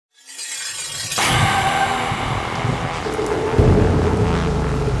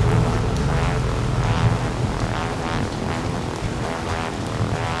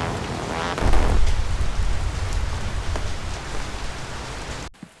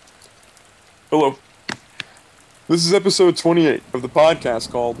Hello. This is episode 28 of the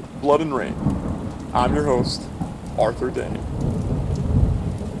podcast called Blood and Rain. I'm your host, Arthur Dane.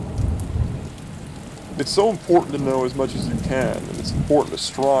 It's so important to know as much as you can, and it's important to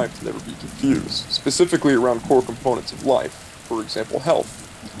strive to never be confused, specifically around core components of life, for example, health.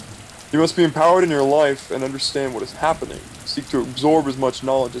 You must be empowered in your life and understand what is happening, seek to absorb as much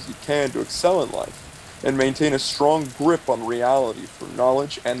knowledge as you can to excel in life, and maintain a strong grip on reality through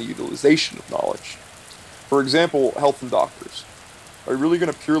knowledge and the utilization of knowledge. For example, health and doctors. Are you really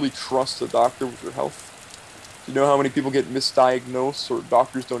going to purely trust a doctor with your health? Do you know how many people get misdiagnosed or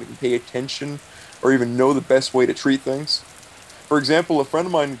doctors don't even pay attention or even know the best way to treat things? For example, a friend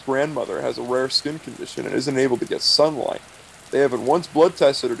of mine's grandmother has a rare skin condition and isn't able to get sunlight. They haven't once blood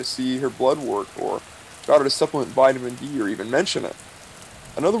tested her to see her blood work or got her to supplement vitamin D or even mention it.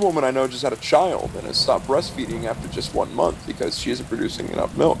 Another woman I know just had a child and has stopped breastfeeding after just 1 month because she isn't producing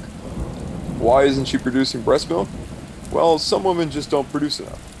enough milk. Why isn't she producing breast milk? Well, some women just don't produce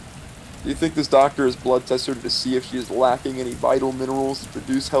enough. Do you think this doctor has blood tested her to see if she is lacking any vital minerals to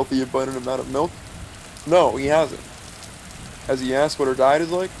produce healthy, abundant amount of milk? No, he hasn't. Has he asked what her diet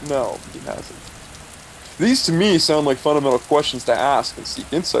is like? No, he hasn't. These to me sound like fundamental questions to ask and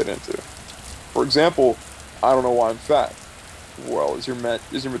seek insight into. For example, I don't know why I'm fat. Well, is your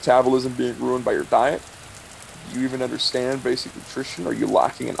metabolism being ruined by your diet? Do you even understand basic nutrition? Are you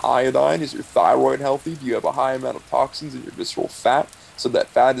lacking in iodine? Is your thyroid healthy? Do you have a high amount of toxins in your visceral fat so that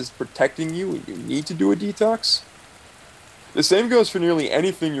fat is protecting you and you need to do a detox? The same goes for nearly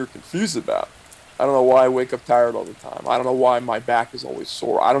anything you're confused about. I don't know why I wake up tired all the time. I don't know why my back is always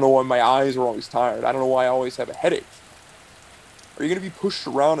sore. I don't know why my eyes are always tired. I don't know why I always have a headache. Are you going to be pushed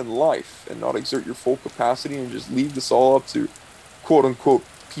around in life and not exert your full capacity and just leave this all up to quote unquote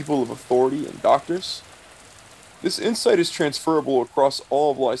people of authority and doctors? This insight is transferable across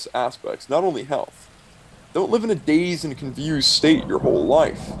all of life's aspects, not only health. Don't live in a dazed and confused state your whole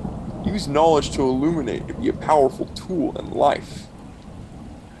life. Use knowledge to illuminate and be a powerful tool in life.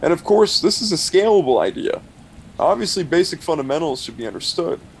 And of course, this is a scalable idea. Obviously, basic fundamentals should be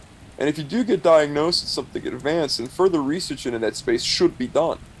understood. And if you do get diagnosed with something advanced, then further research into that space should be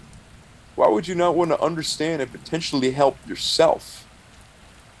done. Why would you not want to understand and potentially help yourself?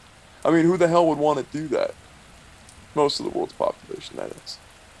 I mean, who the hell would want to do that? Most of the world's population, that is.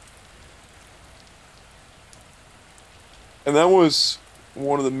 And that was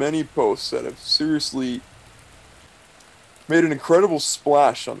one of the many posts that have seriously made an incredible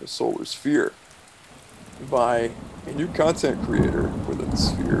splash on the solar sphere by a new content creator within the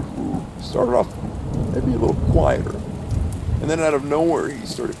sphere who started off maybe a little quieter. And then out of nowhere, he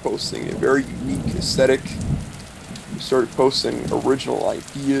started posting a very unique aesthetic. He started posting original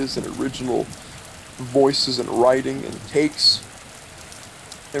ideas and original voices and writing and takes.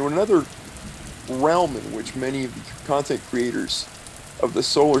 And another realm in which many of the content creators of the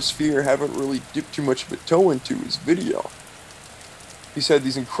solar sphere haven't really dipped too much of a toe into is video. He's had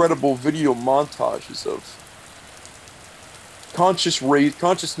these incredible video montages of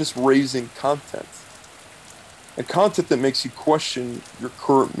consciousness raising content. And content that makes you question your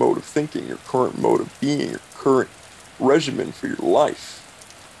current mode of thinking, your current mode of being, your current regimen for your life.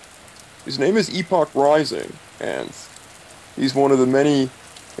 His name is Epoch Rising, and he's one of the many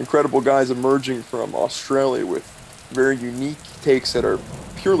incredible guys emerging from Australia with very unique takes that are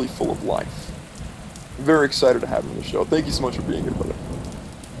purely full of life. I'm very excited to have him on the show. Thank you so much for being here, brother.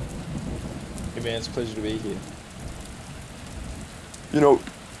 Hey man, it's a pleasure to be here. You know,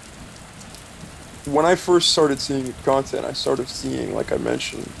 when I first started seeing your content, I started seeing, like I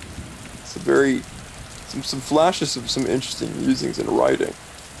mentioned, some flashes of some interesting musings in writing.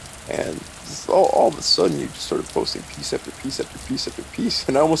 And just all of a sudden, you just started posting piece after piece after piece after piece.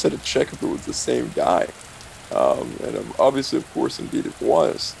 And I almost had to check if it was the same guy. Obviously, of course, indeed it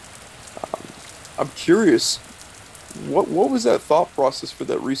was. Um, I'm curious, what was that thought process for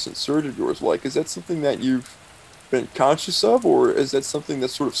that recent surge of yours like? Is that something that you've been conscious of, or is that something that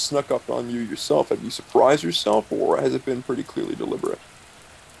sort of snuck up on you yourself? Have you surprised yourself, or has it been pretty clearly deliberate?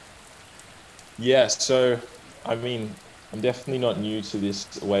 Yeah, so I mean, I'm definitely not new to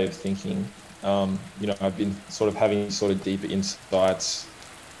this way of thinking. I've been sort of having sort of deeper insights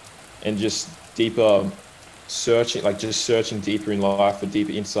and just deeper searching, like just searching deeper in life for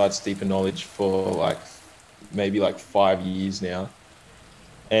deeper insights, deeper knowledge for like maybe like 5 years now.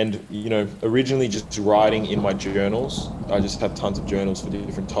 And, originally just writing in my journals. I just have tons of journals for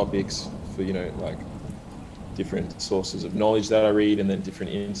different topics, for, like different sources of knowledge that I read and then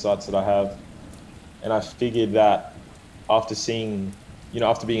different insights that I have. And I figured that after seeing,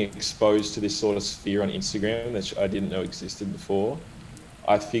 after being exposed to this sort of sphere on Instagram that I didn't know existed before,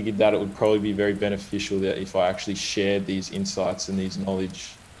 I figured that it would probably be very beneficial that if I actually shared these insights and these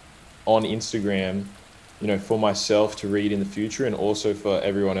knowledge on Instagram, for myself to read in the future and also for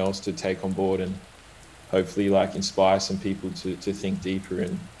everyone else to take on board and hopefully like inspire some people to think deeper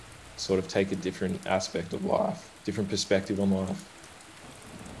and sort of take a different aspect of life, different perspective on life.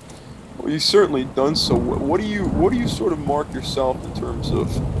 Well, you've certainly done so. What do you sort of mark yourself in terms of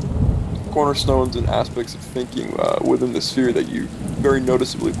cornerstones and aspects of thinking within the sphere that you very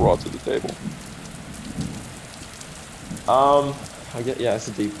noticeably brought to the table? Um, I get, yeah, that's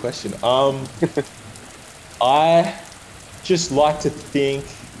a deep question. I just like to think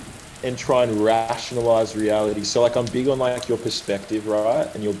and try and rationalize reality. So like I'm big on like your perspective, right?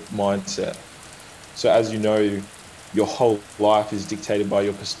 And your mindset. So as you know, your whole life is dictated by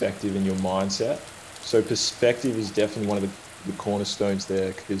your perspective and your mindset. So perspective is definitely one of the cornerstones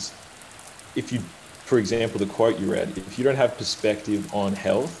there because if you, for example, the quote you read, if you don't have perspective on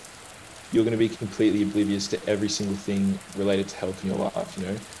health, you're going to be completely oblivious to every single thing related to health in your life.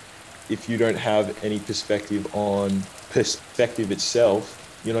 If you don't have any perspective on perspective itself,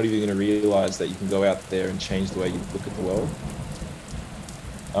 you're not even going to realize that you can go out there and change the way you look at the world.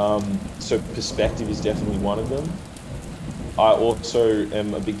 So perspective is definitely one of them. I also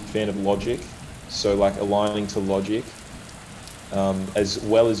am a big fan of logic. So like aligning to logic as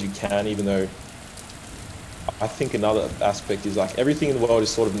well as you can, even though I think another aspect is like everything in the world is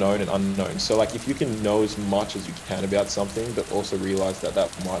sort of known and unknown. So like if you can know as much as you can about something, but also realize that that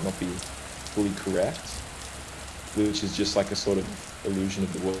might not be fully correct, which is just like a sort of illusion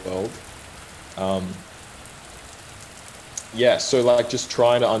of the world. Um, yeah, so like just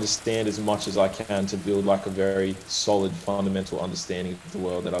trying to understand as much as I can to build like a very solid fundamental understanding of the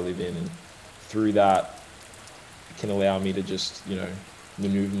world that I live in, and through that it can allow me to just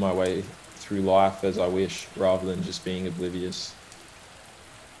maneuver my way through life as I wish, rather than just being oblivious.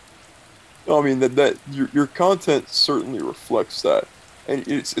 No, I mean that your content certainly reflects that, and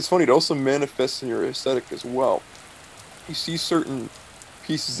it's funny. It also manifests in your aesthetic as well. You see certain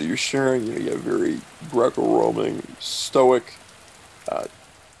pieces that you're sharing. You have very Greco-Roman, Stoic uh,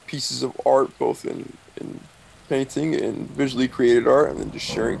 pieces of art, both in painting and visually created art, and then just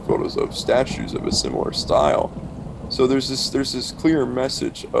sharing photos of statues of a similar style. So there's this clear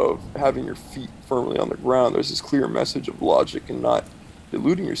message of having your feet firmly on the ground. There's this clear message of logic and not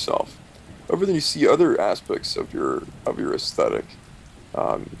deluding yourself. However, then you see other aspects of your aesthetic.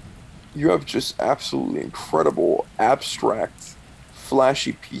 Um, you have just absolutely incredible abstract,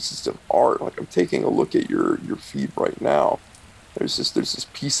 flashy pieces of art. Like I'm taking a look at your feed right now. There's this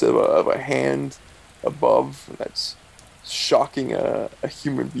piece of a hand above that's shocking a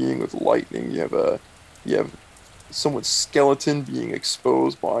human being with lightning. You have someone's skeleton being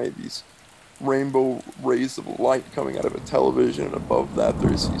exposed by these rainbow rays of light coming out of a television, and above that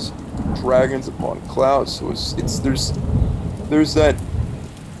there's these dragons upon clouds. So it's there's that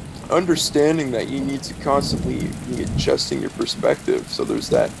understanding that you need to constantly be adjusting your perspective. So there's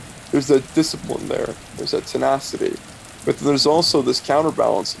that discipline there. There's that tenacity. But there's also this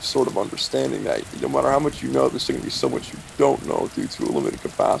counterbalance of sort of understanding that no matter how much you know, there's going to be so much you don't know due to a limited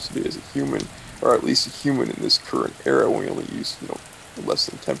capacity as a human, or at least a human in this current era when we only use, less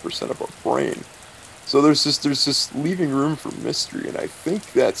than 10% of our brain. So there's this leaving room for mystery, and I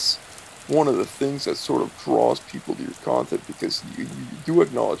think that's one of the things that sort of draws people to your content because you do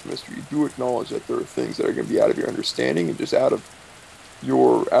acknowledge mystery. You do acknowledge that there are things that are going to be out of your understanding and just out of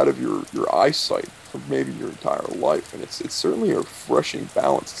your eyesight for maybe your entire life, and it's certainly a refreshing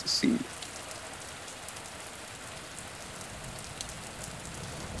balance to see.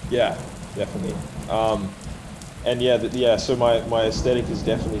 Yeah, definitely. And yeah, yeah. So my aesthetic is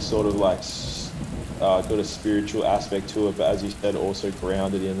definitely sort of like got a spiritual aspect to it, but as you said, also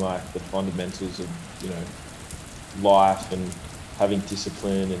grounded in like the fundamentals of you know life and having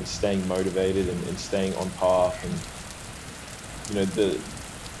discipline and staying motivated and staying on path and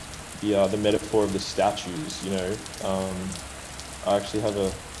the metaphor of the statues. I actually have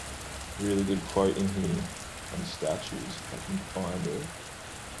a really good quote in here on statues. If I can find it.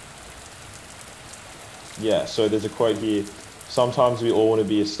 Yeah, so there's a quote here. Sometimes we all want to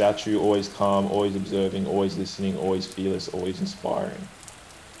be a statue, always calm, always observing, always listening, always fearless, always inspiring.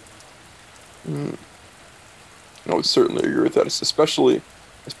 Mm. I would certainly agree with that, especially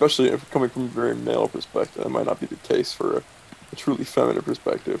if coming from a very male perspective. That might not be the case for a truly feminine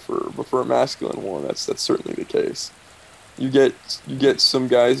perspective, but for a masculine one, that's certainly the case. You get some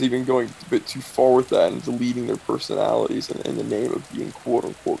guys even going a bit too far with that and deleting their personalities in the name of being quote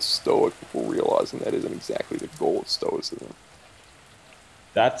unquote stoic before realizing that isn't exactly the goal of stoicism.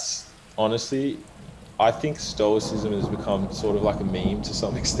 That's honestly, I think Stoicism has become sort of like a meme to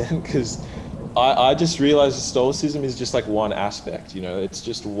some extent because I just realized Stoicism is just like one aspect, you know, it's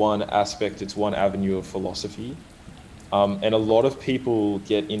just one aspect, it's one avenue of philosophy. And a lot of people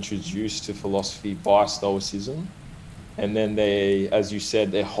get introduced to philosophy by Stoicism. And then they, as you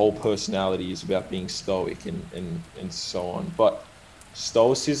said, their whole personality is about being stoic and so on. But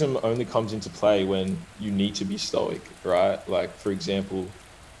Stoicism only comes into play when you need to be stoic, right? Like, for example,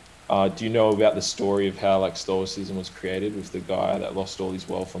 do you know about the story of how like Stoicism was created with the guy that lost all his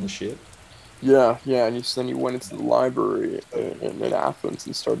wealth on the ship? Yeah, yeah, and then he went into the library in Athens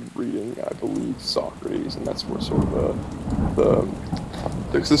and started reading, I believe, Socrates, and that's where sort of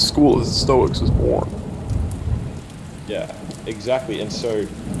the school of the Stoics was born. Yeah, exactly. And so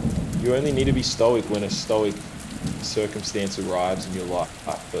you only need to be stoic when a stoic circumstance arrives in your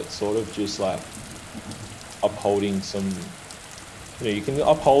life, but sort of just like upholding some, you know, you can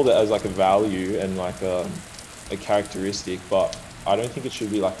uphold it as like a value and like a characteristic, but I don't think it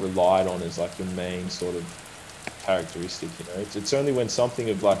should be like relied on as like your main sort of characteristic, you know. It's only when something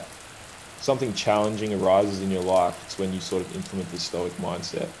of like something challenging arises in your life, it's when you sort of implement this stoic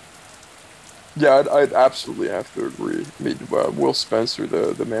mindset. Yeah, I'd absolutely have to agree. I mean, Will Spencer,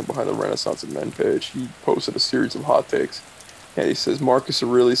 the man behind the Renaissance of Men page, he posted a series of hot takes, and he says Marcus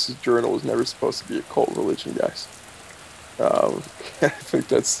Aurelius' journal was never supposed to be a cult religion, guys. Um, I think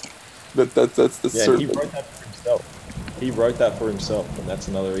that's Yeah, and he certainly. wrote that for himself. He wrote that for himself, and that's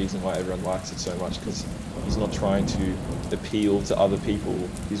another reason why everyone likes it so much because he's not trying to appeal to other people.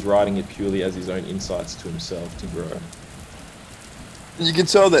 He's writing it purely as his own insights to himself to grow. You can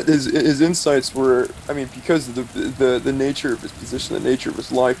tell that his insights were, I mean, because of the nature of his position, the nature of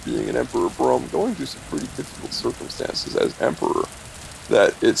his life, being an emperor of Rome, going through some pretty difficult circumstances as emperor,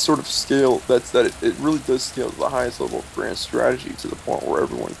 that it sort of it really does scale to the highest level of grand strategy to the point where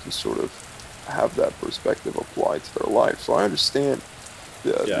everyone can sort of have that perspective applied to their life. So I understand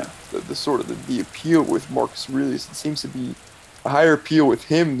Yeah. the sort of the appeal with Marcus Aurelius. It seems to be a higher appeal with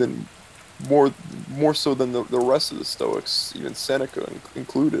him than more more so than the rest of the Stoics, even Seneca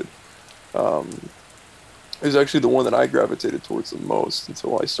included. Um, is actually the one that I gravitated towards the most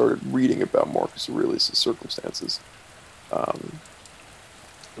until I started reading about Marcus Aurelius' circumstances. Um,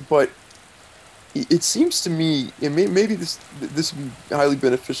 but it seems to me, and maybe this would be highly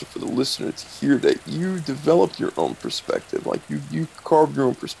beneficial for the listener to hear that you developed your own perspective, like you carved your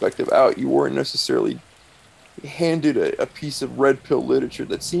own perspective out. You weren't necessarily handed a piece of red pill literature.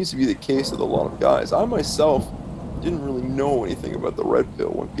 That seems to be the case with a lot of guys. I myself didn't really know anything about the red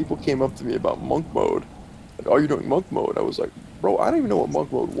pill. When people came up to me about monk mode, like, "Oh, you're doing monk mode," I was like, "Bro, I don't even know what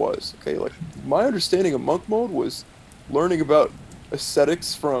monk mode was." Okay, like my understanding of monk mode was learning about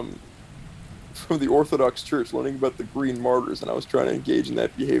ascetics from the Orthodox Church, learning about the Green Martyrs, and I was trying to engage in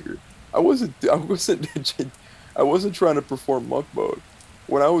that behavior. I wasn't I wasn't trying to perform monk mode.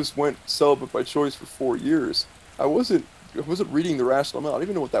 When I went celibate by choice for 4 years, I wasn't reading the Rational Mount. I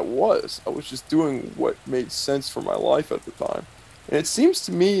didn't even know what that was. I was just doing what made sense for my life at the time. And it seems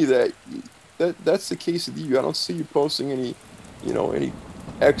to me that that's the case with you. I don't see you posting any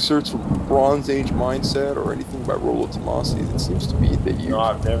excerpts from Bronze Age Mindset or anything by Rollo Tomassi. It seems to be that No, you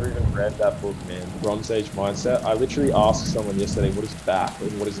I've never even read that book, man. The Bronze Age Mindset. I literally asked someone yesterday, what is BAP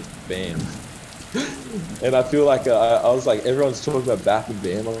and what is BAM? And I feel like I was like, everyone's talking about BAP and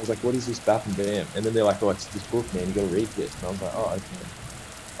BAM. I was like, what is this BAP and BAM? And then they're like, oh, it's this book, man. You got to read this. And I was like, oh, okay.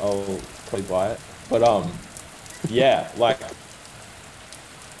 I'll probably buy it. But yeah, like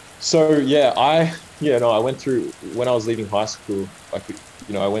so yeah, no, I went through when I was leaving high school, like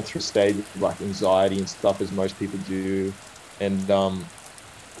I went through a stage of like anxiety and stuff as most people do. And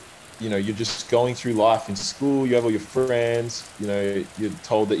you're just going through life in school, you have all your friends, you're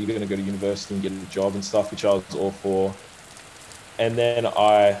told that you're going to go to university and get a job and stuff, which I was all for. And then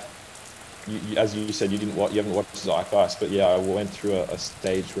as you said, you haven't watched Zeitgeist, but yeah, I went through a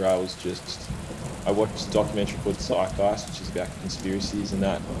stage where I watched a documentary called Zeitgeist, which is about conspiracies, and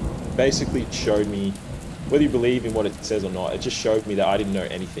that basically showed me, whether you believe in what it says or not, it just showed me that I didn't know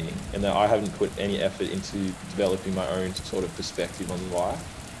anything and that I haven't put any effort into developing my own sort of perspective on life.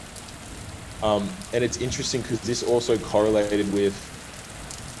 And it's interesting because this also correlated with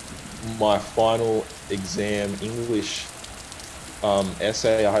my final exam English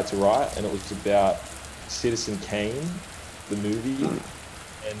essay I had to write, and it was about Citizen Kane, the movie.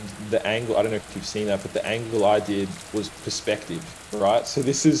 And the angle, I don't know if you've seen that, but the angle I did was perspective, right? So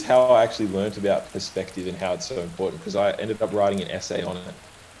this is how I actually learned about perspective and how it's so important because I ended up writing an essay on it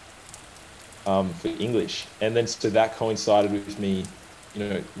for English. And then so that coincided with me,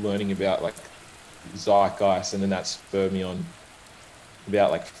 learning about like Zeitgeist, and then that spurred me on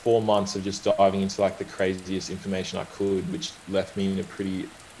about like 4 months of just diving into like the craziest information I could, which left me in a pretty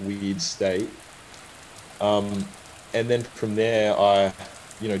weird state. Um, and then from there, I,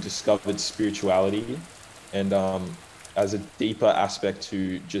 discovered spirituality and as a deeper aspect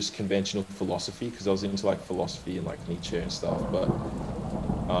to just conventional philosophy, because I was into like philosophy and like Nietzsche and stuff, but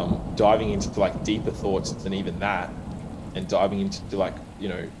diving into like deeper thoughts than even that, and diving into like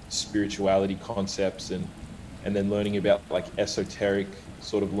spirituality concepts, and then learning about like esoteric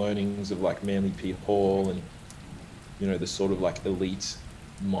sort of learnings of like Manly P. Hall, and the sort of like elite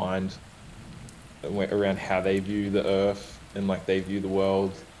mind around how they view the earth and like they view the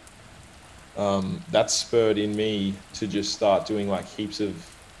world. That spurred in me to just start doing like heaps of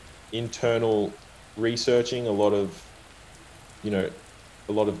internal researching, you know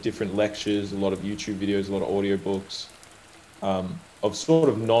a lot of different lectures, a lot of YouTube videos, a lot of audiobooks, of sort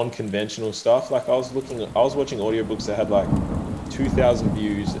of non-conventional stuff. Like I was watching audiobooks that had like 2,000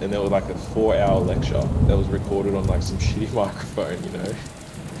 views, and they were like a 4-hour lecture that was recorded on like some shitty microphone.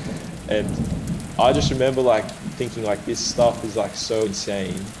 And I just remember like thinking like this stuff is like so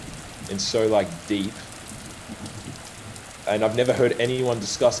insane and so like deep, and I've never heard anyone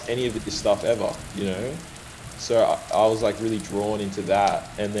discuss any of this stuff ever. So I was like really drawn into that,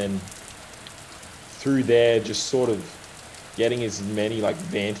 and then through there just sort of getting as many like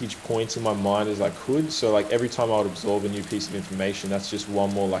vantage points in my mind as I could. So like every time I would absorb a new piece of information, that's just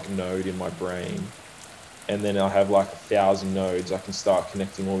one more like node in my brain, and then I'll have like 1,000 nodes. I can start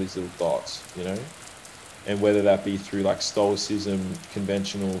connecting all these little dots. And whether that be through like stoicism,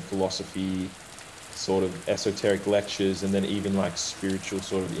 conventional philosophy, sort of esoteric lectures, and then even like spiritual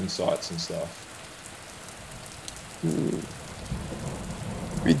sort of insights and stuff. I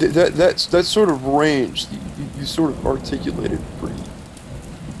mean, that sort of range you sort of articulated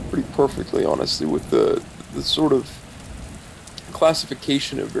pretty perfectly, honestly, with the sort of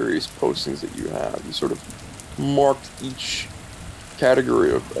classification of various postings that you have. You sort of marked each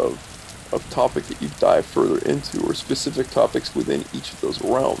category of topic that you dive further into, or specific topics within each of those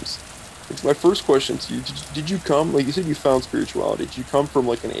realms. Like, my first question to you: did you come, like you said, you found spirituality? Did you come from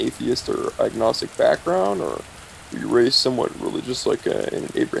like an atheist or agnostic background, or were you raised somewhat religious, like in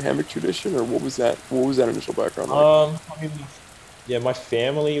an Abrahamic tradition, or what was that? What was that initial background like? I mean, yeah, my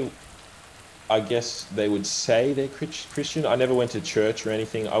family, I guess they would say they're Christian. I never went to church or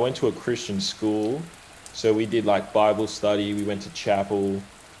anything. I went to a Christian school, so we did like Bible study. We went to chapel.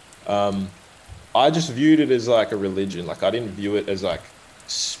 Um, I just viewed it as like a religion. Like I didn't view it as like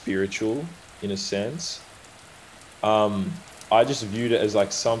spiritual in a sense. Um, I just viewed it as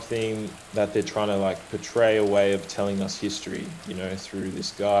like something that they're trying to like portray a way of telling us history, through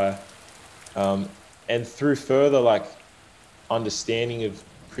this guy. Um, and through further like understanding of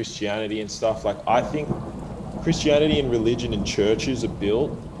Christianity and stuff, like I think Christianity and religion and churches are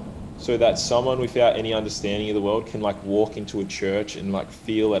built so that someone without any understanding of the world can like walk into a church and like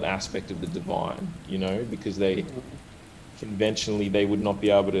feel an aspect of the divine, because they conventionally they would not be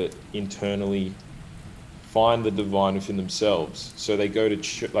able to internally find the divine within themselves. So they go to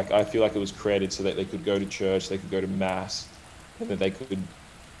church. Like I feel like it was created so that they could go to church, they could go to mass, and that they could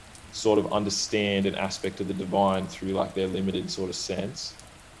sort of understand an aspect of the divine through like their limited sort of sense.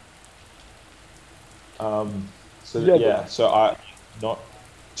 Yeah, Yeah, so I not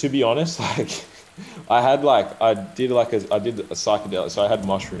to be honest, like I did a psychedelic, so I had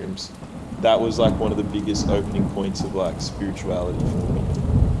mushrooms. That was like one of the biggest opening points of like spirituality for me.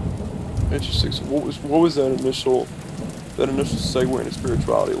 interesting. So what was that initial segue into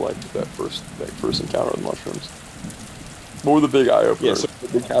spirituality like? That first encounter with mushrooms? What were the big eye Yeah, openers? so The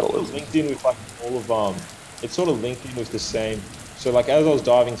big sort of catalysts? linked in with like all of it sort of linked in with the same. So like as I was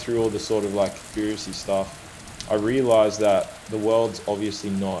diving through all the sort of like conspiracy stuff, I realized that the world's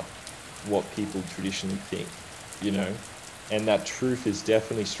obviously not what people traditionally think, you know, and that truth is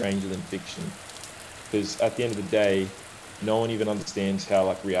definitely stranger than fiction. Because at the end of the day, no one even understands how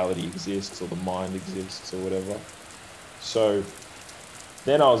like reality exists or the mind exists or whatever. So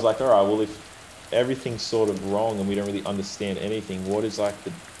then I was like, all right, well, if everything's sort of wrong and we don't really understand anything, what is like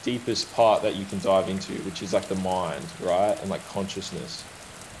the deepest part that you can dive into, which is like the mind, right? And like consciousness.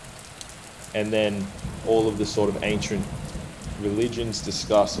 And then all of the sort of ancient religions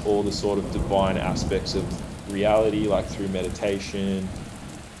discuss all the sort of divine aspects of reality, like through meditation,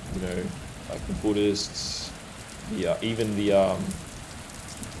 you know, like the Buddhists, even the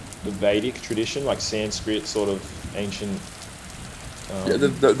Vedic tradition, like Sanskrit, sort of ancient. Yeah,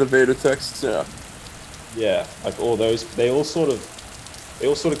 the Veda texts. Yeah. Yeah, like all those, they all sort of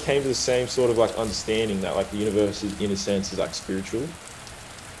came to the same sort of like understanding that like the universe is in a sense is like spiritual.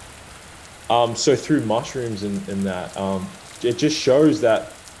 So through mushrooms and that, it just shows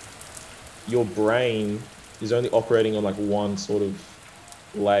that your brain is only operating on like one sort of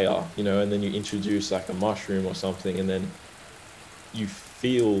layer, you know, and then you introduce like a mushroom or something, and then you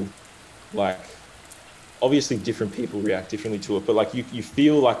feel like obviously different people react differently to it, but like you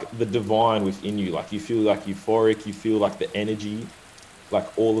feel like the divine within you, like you feel like euphoric, you feel like the energy, like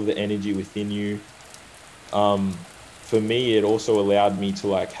all of the energy within you. For me, it also allowed me to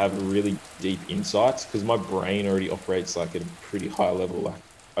like have really deep insights because my brain already operates like at a pretty high level. Like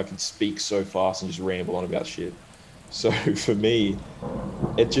I could speak so fast and just ramble on about shit. So for me,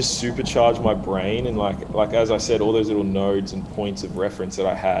 it just supercharged my brain, and like as I said, all those little nodes and points of reference that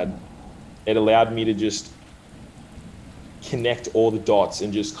I had, it allowed me to just connect all the dots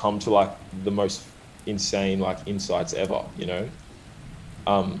and just come to like the most insane like insights ever, you know.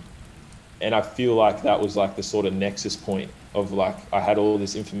 Um, and I feel like that was like the sort of nexus point of like I had all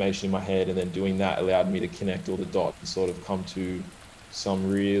this information in my head, and then doing that allowed me to connect all the dots and sort of come to some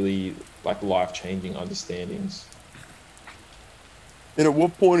really like life-changing understandings. And at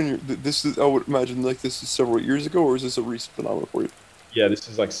what point in your this is I would imagine like this is several years ago, or is this a recent phenomenon for you? Yeah, this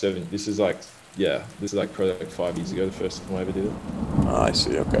is like seven. This is like yeah, this is like probably like 5 years ago. The first time I ever did it. Ah, I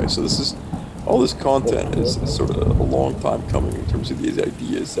see. Okay, so this is all this content is sort of a long time coming in terms of these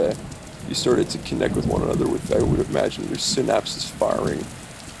ideas that you started to connect with one another with. I would imagine your synapses firing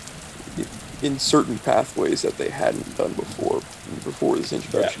in certain pathways that they hadn't done before this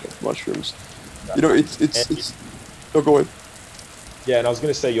Yeah, introduction of mushrooms. You know, and it's. Oh, go ahead. yeah, and I was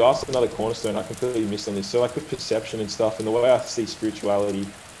going to say you asked another cornerstone. I completely missed on this. So like with perception and stuff, and the way I see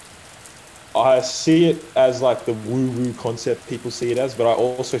spirituality, I see it as like the woo-woo concept people see it as, but I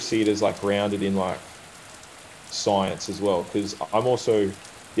also see it as like grounded in like science as well. Because I'm also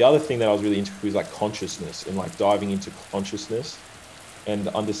the other thing that I was really into is like consciousness and like diving into consciousness and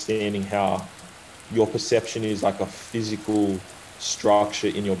understanding how your perception is like a physical structure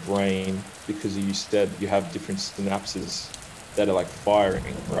in your brain because you said you have different synapses that are like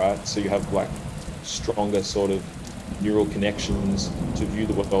firing, right? So you have like stronger sort of neural connections to view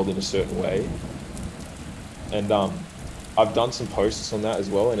the world in a certain way. And I've done some posts on that as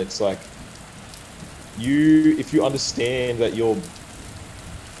well. And it's like if you understand that your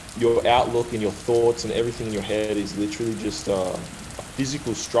outlook and your thoughts and everything in your head is literally just a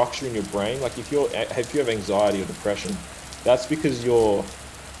physical structure in your brain. Like if you have anxiety or depression, that's because your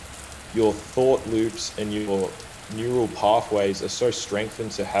thought loops and your neural pathways are so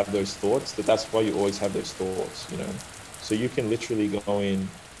strengthened to have those thoughts that's why you always have those thoughts, you know. So you can literally go in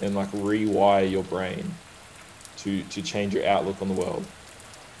and like rewire your brain to change your outlook on the world.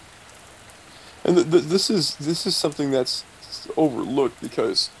 And this is something that's overlooked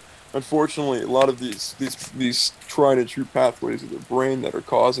because, unfortunately, a lot of these tried and true pathways of the brain that are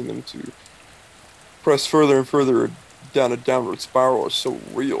causing them to press further and further down a downward spiral are so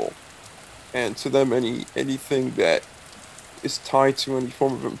real. And to them, anything that is tied to any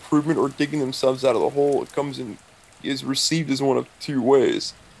form of improvement or digging themselves out of the hole, it comes in is received as one of two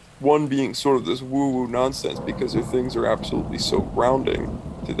ways. One being sort of this woo-woo nonsense because their things are absolutely so grounding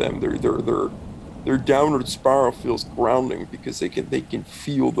to them. Their downward spiral feels grounding because they can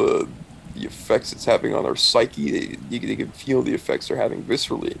feel the effects it's having on their psyche. They can feel the effects they're having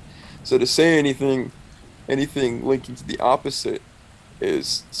viscerally. So to say anything linking to the opposite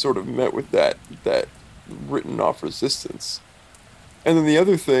is sort of met with that written off resistance. And then the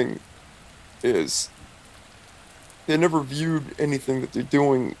other thing is they never viewed anything that they're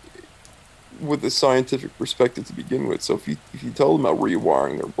doing with a scientific perspective to begin with. So if you tell them about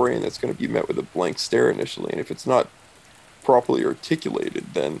rewiring their brain, that's going to be met with a blank stare initially. And if it's not properly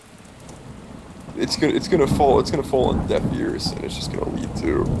articulated, then it's gonna fall on deaf ears, and it's just gonna lead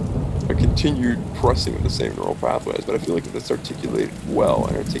to a continued pressing of the same neural pathways. But I feel like if it's articulated well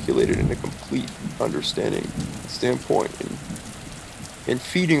and articulated in a complete understanding standpoint, and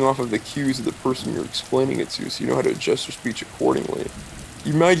feeding off of the cues of the person you're explaining it to, so you know how to adjust your speech accordingly,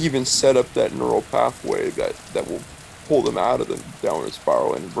 you might even set up that neural pathway that will pull them out of the downward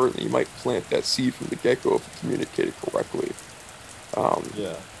spiral inadvertently. You might plant that seed from the get-go if you communicate it correctly. Um,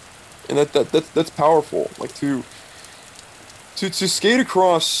 Yeah. and that's powerful. Like to skate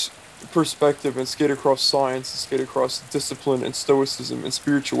across perspective and skate across science and skate across discipline and stoicism and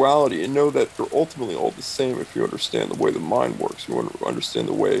spirituality and know that they're ultimately all the same if you understand the way the mind works. You want to understand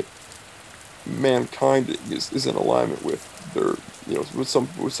the way mankind is in alignment with their, what some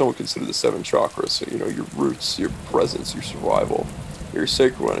would consider the seven chakras. So, your roots, your presence, your survival, your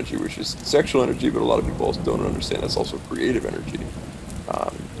sacral energy, which is sexual energy, but a lot of people also don't understand that's also creative energy.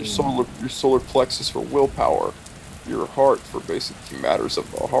 Your solar plexus for willpower, your heart for basic matters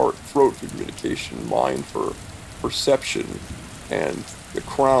of the heart, throat for communication, mind for perception and the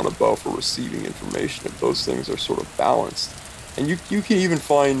crown above for receiving information, if those things are sort of balanced. And you can even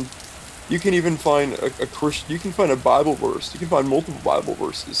find a Christian, you can find a Bible verse, you can find multiple Bible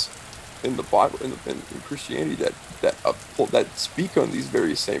verses in the Bible in Christianity that speak on these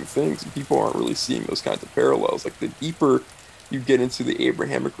very same things, and people aren't really seeing those kinds of parallels. Like the deeper you get into the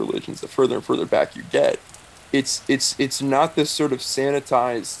Abrahamic religions, the further and further back you get, it's not this sort of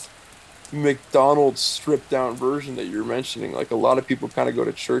sanitized McDonald's stripped down version that you're mentioning. Like a lot of people kind of go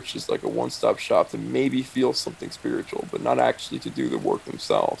to church as like a one-stop shop to maybe feel something spiritual, but not actually to do the work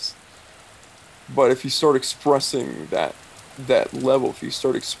themselves. But if you start expressing that level, if you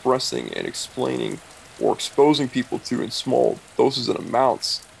start expressing and explaining or exposing people to in small doses and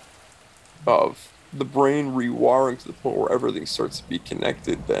amounts of the brain rewiring to the point where everything starts to be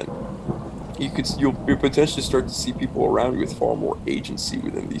connected, then you'll potentially start to see people around you with far more agency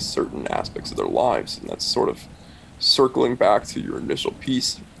within these certain aspects of their lives. And that's sort of circling back to your initial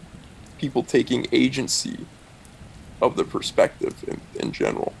piece, people taking agency of the perspective in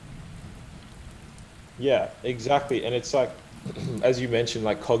general. Yeah, exactly. And it's like, as you mentioned,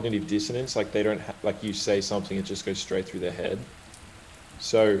 like cognitive dissonance, like they don't like you say something, it just goes straight through their head.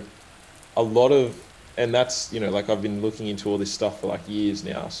 So a lot of, and that's, like I've been looking into all this stuff for like years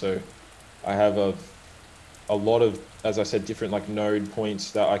now. So I have a lot of, as I said, different like node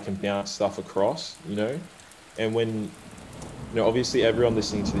points that I can bounce stuff across. And when, obviously everyone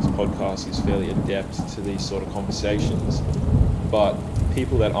listening to this podcast is fairly adept to these sort of conversations, but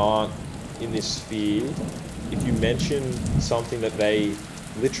people that aren't in this sphere, if you mention something that they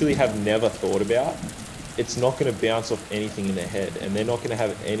literally have never thought about, it's not going to bounce off anything in their head, and they're not going to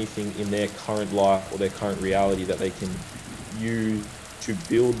have anything in their current life or their current reality that they can use to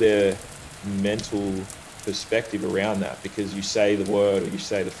build their mental perspective around that. Because you say the word or you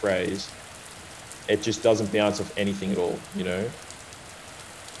say the phrase, it just doesn't bounce off anything at all.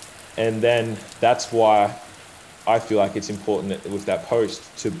 And then that's why I feel like it's important with that post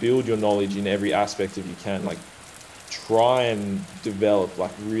to build your knowledge in every aspect if you can. Like, try and develop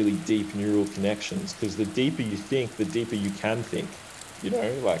like really deep neural connections, because the deeper you think, the deeper you can think.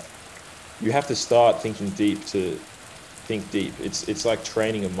 Like you have to start thinking deep to think deep. It's like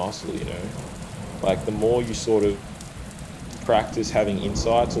training a muscle. Like the more you sort of practice having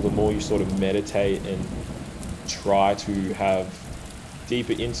insights, or the more you sort of meditate and try to have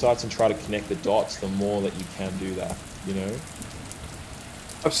deeper insights and try to connect the dots, the more that you can do that.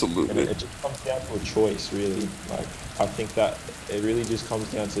 Absolutely. And it just comes down to a choice, really. Like, I think that it really just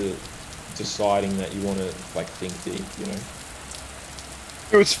comes down to deciding that you want to like think deep.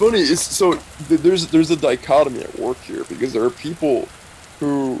 It's funny. There's a dichotomy at work here, because there are people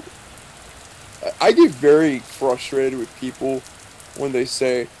who I get very frustrated with people when they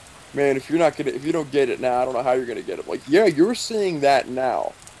say, "Man, if you don't get it now, I don't know how you're gonna get it." Like, yeah, you're saying that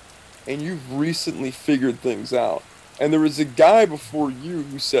now, and you've recently figured things out. And there was a guy before you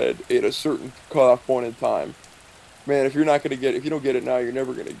who said at a certain cutoff point in time, "Man, if you don't get it now, you're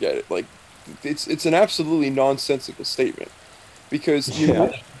never gonna get it." Like, it's an absolutely nonsensical statement, because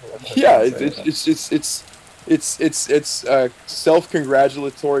Yeah. yeah, it's a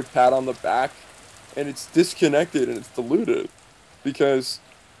self-congratulatory pat on the back, and it's disconnected and it's diluted, because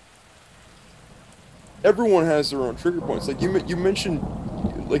everyone has their own trigger points. Like you mentioned,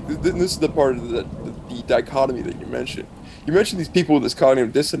 like this is the part of the dichotomy that you mentioned. You mentioned these people with this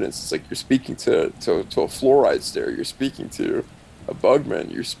cognitive dissonance. It's like you're speaking to a fluoride stare. You're speaking to a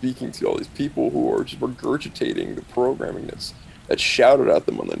bugman. You're speaking to all these people who are just regurgitating the programming that's shouted at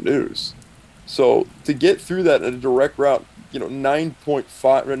them on the news. So to get through that in a direct route,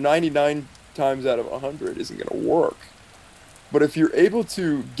 9.5 or 99 times out of 100 isn't going to work. But if you're able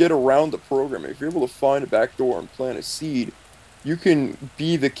to get around the programming, if you're able to find a back door and plant a seed, you can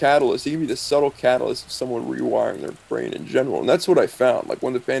be the catalyst. You can be the subtle catalyst of someone rewiring their brain in general. And that's what I found. Like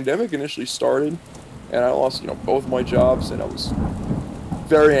when the pandemic initially started, and I lost, both my jobs, and I was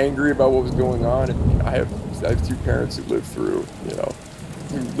very angry about what was going on. And I have two parents who live through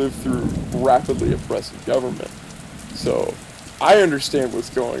rapidly oppressive government. So I understand what's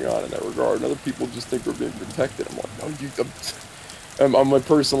going on in that regard, and other people just think we're being protected. I'm like, no, I'm on my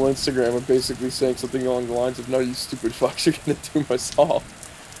personal Instagram, I'm basically saying something along the lines of, "No, you stupid fucks, you're gonna do us all."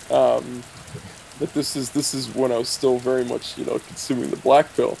 But this is when I was still very much, consuming the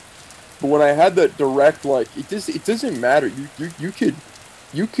black pill. But when I had that direct, like, it doesn't matter. You could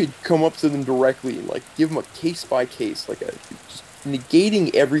come up to them directly and like give them a case by case, like just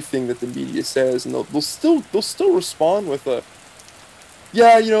negating everything that the media says, and they'll still respond with a,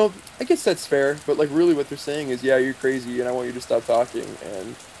 "Yeah, I guess that's fair," but like really what they're saying is, "Yeah, you're crazy, and I want you to stop talking."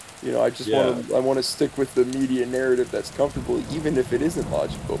 And You know, I just Yeah. want to I want to stick with the media narrative that's comfortable, even if it isn't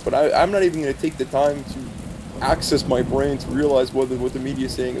logical. But I'm not even going to take the time to access my brain to realize whether what the media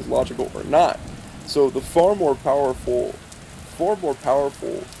is saying is logical or not. So the far more powerful tool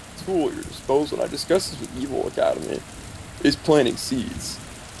at your disposal, and I discussed this with Evil Academy, is planting seeds.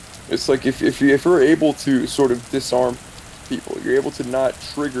 It's like if you're able to sort of disarm people, you're able to not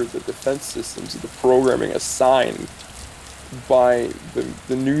trigger the defense systems of the programming assigned by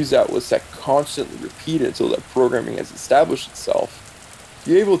the news outlets that constantly repeat it until that programming has established itself.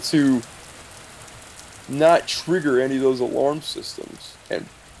 You're able to not trigger any of those alarm systems and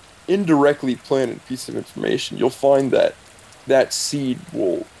indirectly plant a piece of information, you'll find that that seed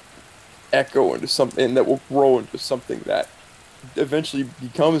will echo into something and that will grow into something that eventually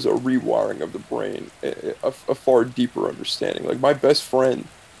becomes a rewiring of the brain, a far deeper understanding. Like my best friend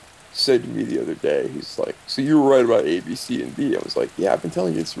said to me the other day, he's like, "So you were right about A, B, C, and D." I was like, "Yeah, I've been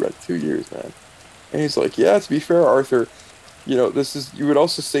telling you this for about 2 years, man." And he's like, "Yeah, to be fair, Arthur, you know, this is you would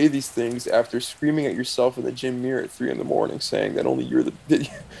also say these things after screaming at yourself in the gym mirror at 3 in the morning, saying that only you're the that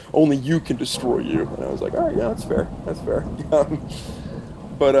only you can destroy you." And I was like, "All right, yeah, that's fair. That's fair."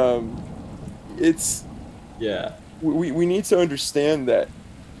 But it's Yeah. we need to understand that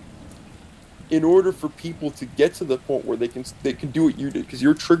in order for people to get to the point where they can do what you did, because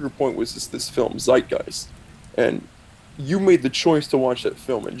your trigger point was this film Zeitgeist, and you made the choice to watch that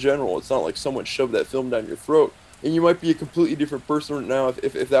film in general. It's not like someone shoved that film down your throat, and you might be a completely different person now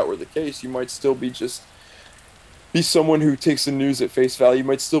if that were the case. You might still be just be someone who takes the news at face value. You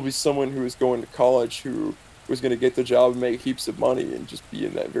might still be someone who is going to college who was going to get the job and make heaps of money and just be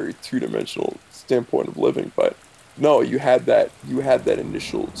in that very two-dimensional standpoint of living. But no, you had that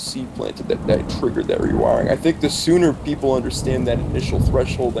initial seed planted that triggered that rewiring. I think the sooner people understand that initial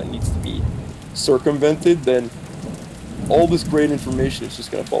threshold that needs to be circumvented, then all this great information is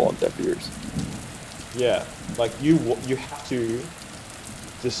just going to fall on deaf ears. Yeah. Like you have to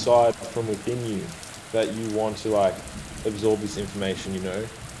decide from within you that you want to like absorb this information, you know,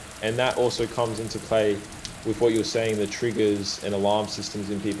 and that also comes into play with what you're saying, the triggers and alarm systems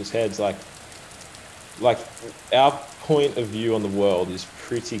in people's heads. Like our point of view on the world is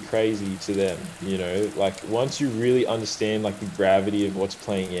pretty crazy to them, you know. Like once you really understand like the gravity of what's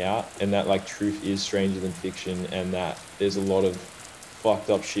playing out, and that like truth is stranger than fiction, and that there's a lot of fucked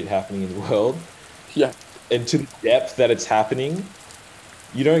up shit happening in the world, Yeah, and to the depth that it's happening,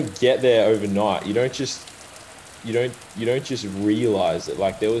 you don't get there overnight. You don't just realize it.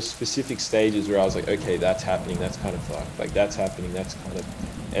 Like there was specific stages where I was like, okay, that's happening, that's kind of fucked. Like that's happening, that's kind of,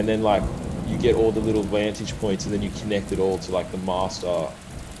 and then like you get all the little vantage points, and then you connect it all to like the master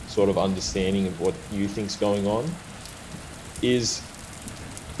sort of understanding of what you think's going on. Is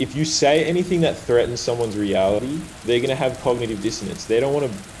if you say anything that threatens someone's reality, they're gonna have cognitive dissonance. They don't want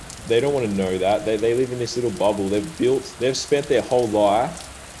to know that. They live in this little bubble. They've spent their whole life,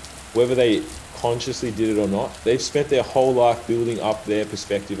 whether they consciously did it or not, they've spent their whole life building up their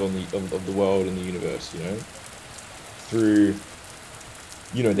perspective on of the world and the universe, you know, through,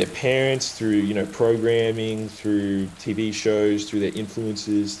 you know, their parents, through, you know, programming, through TV shows, through their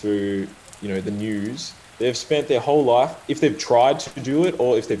influences, through, you know, the news. They've spent their whole life, if they've tried to do it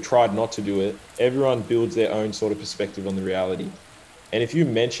or if they've tried not to do it, everyone builds their own sort of perspective on the reality. And if you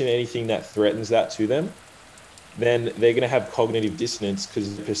mention anything that threatens that to them, then they're going to have cognitive dissonance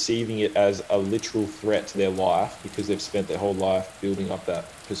because they're perceiving it as a literal threat to their life because they've spent their whole life building up that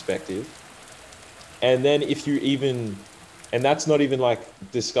perspective. And then if you even, and that's not even like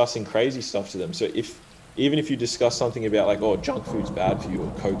discussing crazy stuff to them. So even if you discuss something about like, oh, junk food's bad for you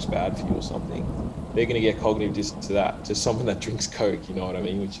or Coke's bad for you or something, they're going to get cognitive dissonance to that, to someone that drinks Coke, you know what I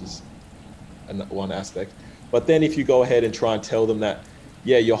mean? Which is one aspect. But then if you go ahead and try and tell them that,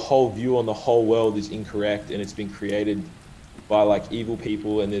 yeah, your whole view on the whole world is incorrect and it's been created by like evil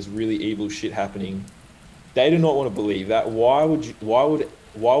people and there's really evil shit happening, they do not want to believe that. Why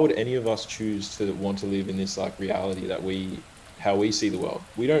would any of us choose to want to live in this like reality that how we see the world?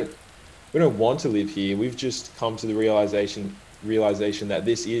 We don't want to live here. We've just come to the realization that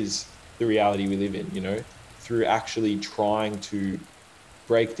this is the reality we live in, you know, through actually trying to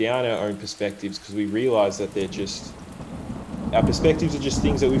break down our own perspectives, because we realize that our perspectives are just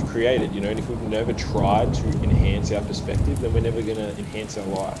things that we've created, you know, and if we've never tried to enhance our perspective, then we're never going to enhance our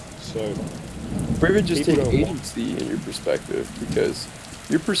life. So or even just people take don't want, agency in your perspective, because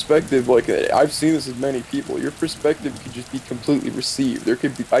your perspective, like I've seen this with many people, your perspective could just be completely received. There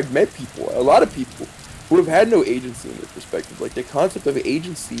could be, I've met people, a lot of people who have had no agency in their perspective. Like the concept of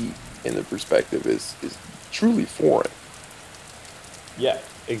agency in the perspective is truly foreign. yeah,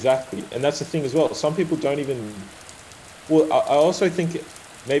 exactly. And that's the thing as well. Some people don't even, well, I also think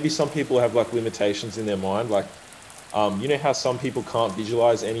maybe some people have like limitations in their mind, like you know how some people can't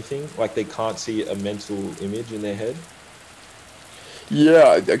visualize anything, like they can't see a mental image in their head.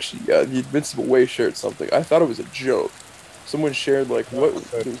 Yeah, actually, yeah, the Invincible Way shared something. I thought it was a joke. Someone shared like No, what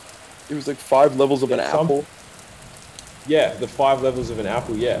so it was like 5 levels of yeah, an apple. yeah, the 5 levels of an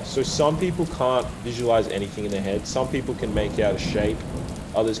apple. Yeah, so some people can't visualize anything in their head. Some people can make out a shape,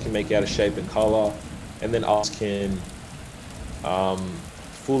 others can make out a shape and color, and then others can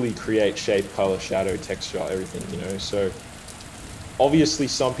fully create shape, color, shadow, texture, everything. So obviously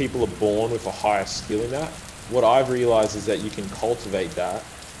some people are born with a higher skill in that. What I've realized is that you can cultivate that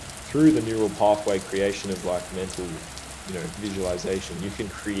through the neural pathway creation of like mental, visualization. You can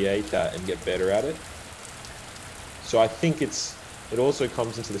create that and get better at it. So I think it also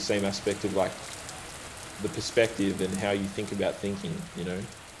comes into the same aspect of like the perspective and how you think about thinking.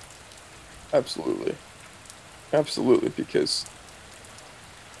 Absolutely, absolutely. Because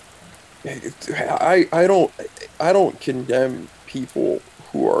I don't condemn people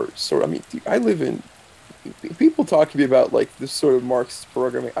who are sort. I mean, dude, I live in. People talk to me about like this sort of Marxist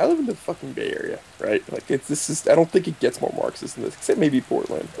programming. I live in the fucking Bay Area, right? Like it's this is. I don't think it gets more Marxist than this, except maybe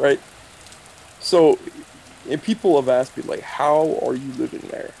Portland, right? So, and people have asked me like, "How are you living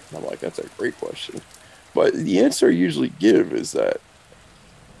there?" And I'm like, "That's a great question." But the answer I usually give is that,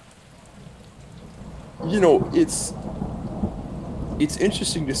 it's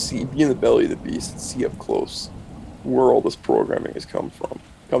interesting to see, be in the belly of the beast and see up close where all this programming is coming from.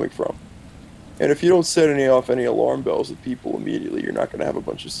 And if you don't set any alarm bells with people immediately, you're not going to have a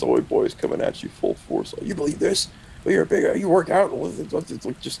bunch of soy boys coming at you full force. Like, you believe this? Well, you're big. You work out. It's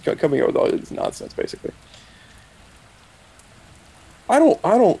like just coming out with all this nonsense, basically. I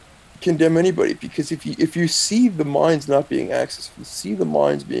don't condemn anybody, because if you see the minds not being accessed, if you see the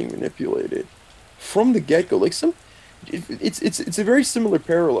minds being manipulated from the get-go, like it's a very similar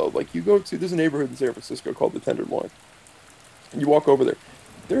parallel. Like you go to there's a neighborhood in San Francisco called the Tenderloin. And you walk over there.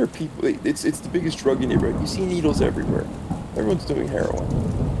 There are people. It's the biggest druggy neighborhood. You see needles everywhere. Everyone's doing heroin.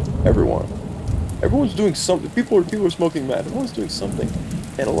 Everyone. Everyone's doing something. People are smoking meth. Everyone's doing something.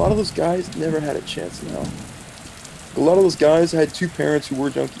 And a lot of those guys never had a chance in hell. A lot of those guys had two parents who were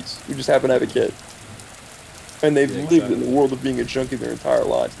junkies, who just happened to have a kid, and they've Yeah, lived in the exactly. world of being a junkie their entire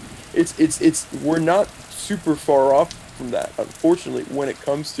lives. It's we're not super far off from that, unfortunately, when it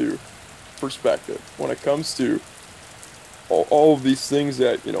comes to perspective, when it comes to all of these things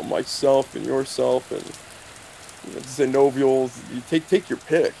that, myself and yourself and, Zenovials, you take your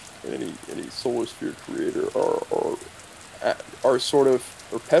pick, any solar sphere creator are sort of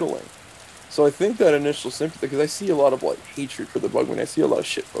are peddling. So I think that initial sympathy, because I see a lot of like hatred for the bug when I see a lot of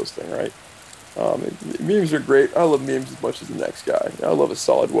shit posting, right? Memes are great. I love memes as much as the next guy. I love a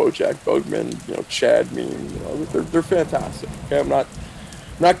solid Wojak Bugman, Chad meme. They're fantastic. Okay, I'm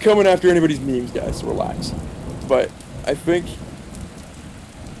not coming after anybody's memes, guys. So relax. But I think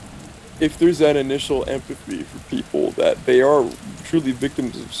if there's that initial empathy for people that they are truly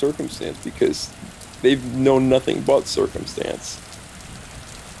victims of circumstance because they've known nothing but circumstance,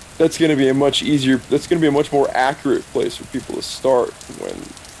 that's going to be a much more accurate place for people to start when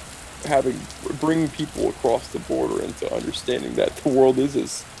bringing people across the border into understanding that the world is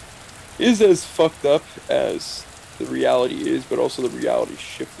as fucked up as the reality is, but also the reality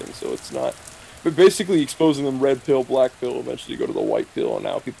shifting. So it's not, but basically exposing them red pill, black pill, eventually go to the white pill, and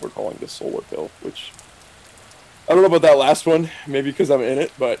now people are calling it the solar pill, which I don't know about that last one, maybe because I'm in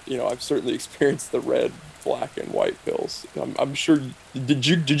it, but I've certainly experienced the red, black, and white pills. I'm sure. Did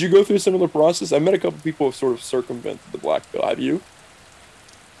you go through a similar process? I met a couple people who have sort of circumvented the black pill. Have you?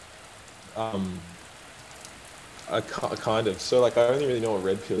 Um, kind of. So like I only really know what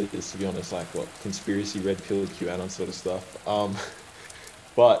red pill is, to be honest. Like what conspiracy red pill, QAnon sort of stuff.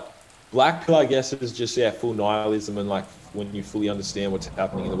 But black pill, I guess, is just yeah, full nihilism and like when you fully understand what's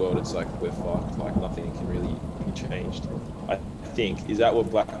happening in the world, it's like we're fucked. Like nothing can really be changed. I think is that what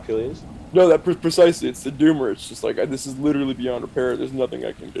black pill is? No, precisely. It's the doomer. It's just like this is literally beyond repair. There's nothing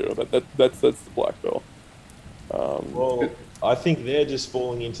I can do. That's the black pill. Well, I think they're just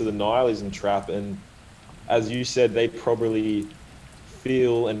falling into the nihilism trap, and as you said, they probably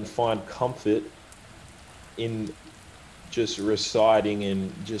feel and find comfort in just reciting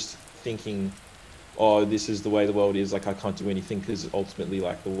and just thinking, oh, this is the way the world is. Like I can't do anything because ultimately,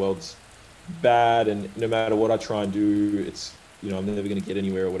 like the world's bad, and no matter what I try and do, it's I'm never going to get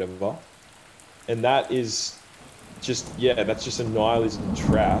anywhere or whatever. And that is just yeah, that's just a nihilism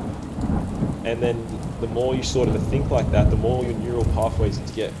trap. And then the more you sort of think like that, the more your neural pathways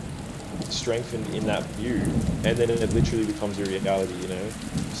get strengthened in that view, and then it literally becomes a reality.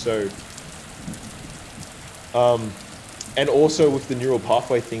 So, um, And also with the neural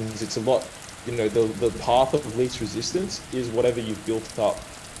pathway things, it's a lot, the path of least resistance is whatever you've built up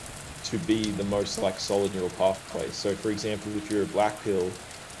to be the most like solid neural pathway. So for example, if you're a black pill,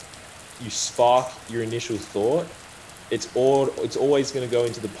 you spark your initial thought, it's always going to go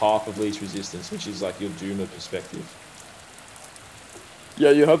into the path of least resistance, which is like your Duma perspective.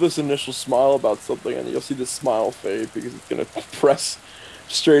 Yeah, you have this initial smile about something, and you'll see the smile fade because it's gonna press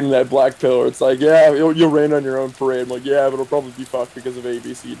straight in that black pill. Or it's like, yeah, you'll rain on your own parade. I'm like, yeah, but it'll probably be fucked because of A,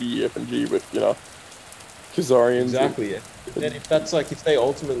 B, C, D, E, F, and G. But Khazarians. Exactly. And then if that's like if they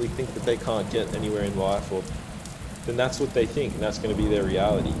ultimately think that they can't get anywhere in life, or then that's what they think, and that's going to be their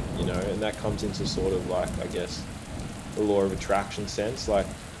reality, and that comes into sort of like, I guess, the law of attraction sense. Like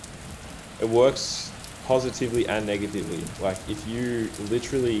it works positively and negatively. Like if you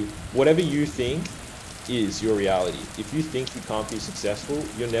literally, whatever you think is your reality. If you think you can't be successful,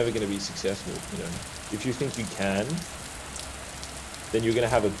 you're never going to be successful. If you think you can, then you're going to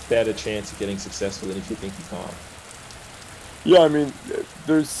have a better chance of getting successful than if you think you can't. Yeah, I mean,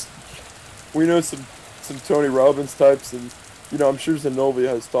 there's we know some Tony Robbins types, and I'm sure Zenobia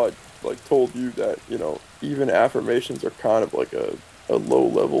has told you that even affirmations are kind of like a low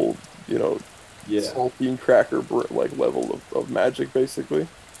level, Yeah. saltine cracker like level of magic basically.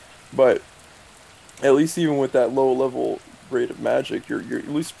 But at least even with that low level rate of magic, you're at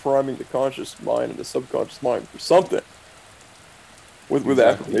least priming the conscious mind and the subconscious mind for something with Exactly.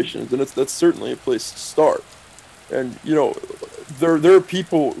 affirmations, and that's certainly a place to start. And there are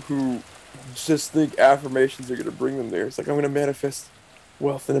people who just think affirmations are going to bring them there. It's like, I'm going to manifest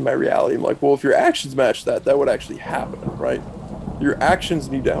wealth into my reality. I'm like, well, if your actions match that, that would actually happen, right? Your actions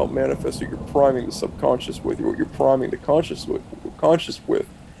need to help manifest what you're priming the subconscious with, what you're priming the conscious with,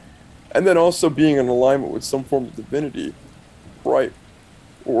 and then also being in alignment with some form of divinity, right?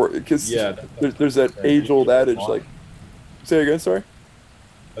 Or because Yeah, there's what that I'm saying. You age-old need to adage, align. like, say again, sorry.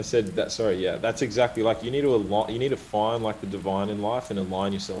 I said that. Sorry. Yeah, that's exactly like you need to align. You need to find like the divine in life and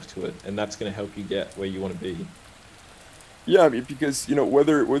align yourself to it, and that's going to help you get where you want to be. Yeah, I mean, because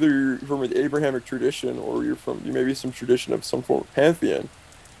whether you're from an Abrahamic tradition or you maybe some tradition of some form of pantheon,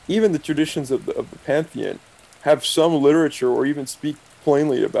 even the traditions of the pantheon have some literature or even speak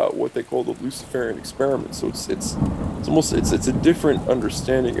plainly about what they call the Luciferian experiment. So it's almost it's a different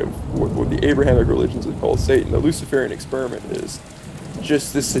understanding of what the Abrahamic religions would call Satan. The Luciferian experiment is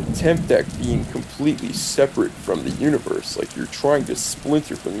just this attempt at being completely separate from the universe, like you're trying to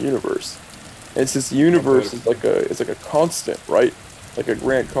splinter from the universe. And since the I've heard universe of. is like a constant, right? Like a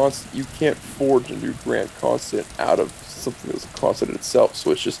grand constant, you can't forge a new grand constant out of something that's a constant in itself.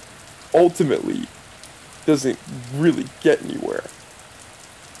 So it's just ultimately doesn't really get anywhere.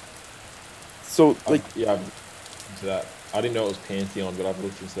 So like, Yeah, I've looked into that. I didn't know it was pantheon, but I've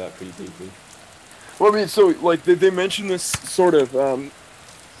looked into that pretty deeply. well, I mean, so like they mention this sort of,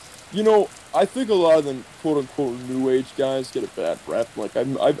 I think a lot of the quote unquote new age guys get a bad rep. Like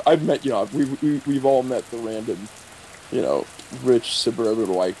I've met, we've all met the random, you know, rich suburban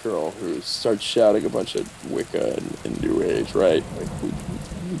white girl who starts shouting a bunch of Wicca and New Age, right? Like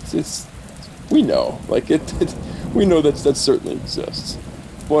we know, like we know that certainly exists.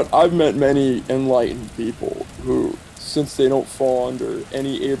 But I've met many enlightened people who, since they don't fall under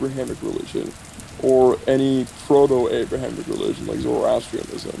any Abrahamic religion or any proto-Abrahamic religion like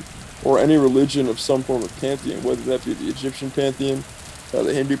Zoroastrianism, or any religion of some form of pantheon, whether that be the Egyptian pantheon,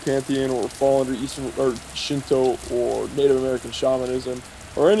 the Hindu pantheon, or fall under Eastern or Shinto or Native American shamanism,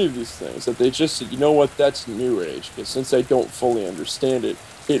 or any of these things, that they just said, you know what, that's New Age, because since I don't fully understand it,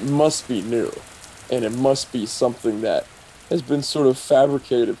 it must be new, and it must be something that has been sort of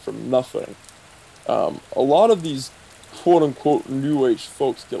fabricated from nothing. A lot of these quote unquote New Age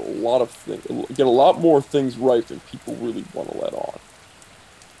folks get a lot more things right than people really want to let on.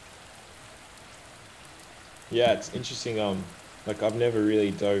 Yeah, it's interesting. Like I've never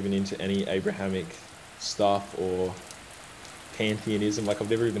really dove into any Abrahamic stuff or pantheonism. Like I've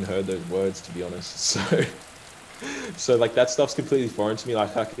never even heard those words, to be honest. So like that stuff's completely foreign to me.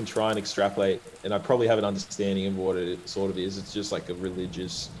 Like I can try and extrapolate, and I probably have an understanding of what it sort of is. It's just like a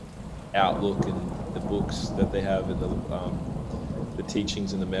religious outlook and the books that they have and the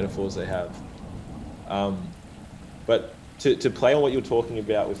teachings and the metaphors they have. Um, but to play on what you're talking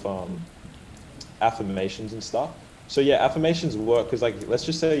about with affirmations and stuff. So yeah, affirmations work because like let's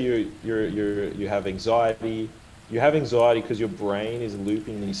just say you have anxiety. You have anxiety because your brain is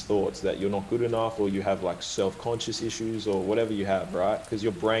looping these thoughts that you're not good enough, or you have like self-conscious issues, or whatever you have, right? Because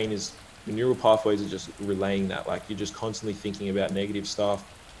your neural pathways are just relaying that. Like you're just constantly thinking about negative stuff.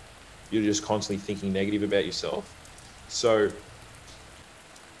 You're just constantly thinking negative about yourself. So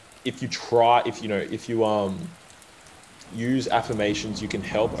if you try, if you use affirmations, you can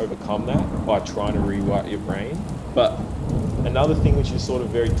help overcome that by trying to rewrite your brain. But another thing which is sort of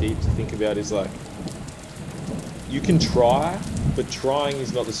very deep to think about is like, you can try, but trying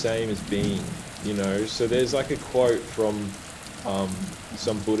is not the same as being, you know? So there's like a quote from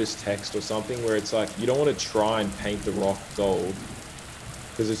some Buddhist text or something where it's like, you don't want to try and paint the rock gold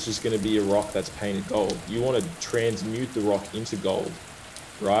because it's just going to be a rock that's painted gold. You want to transmute the rock into gold,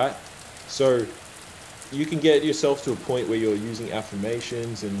 right? So you can get yourself to a point where you're using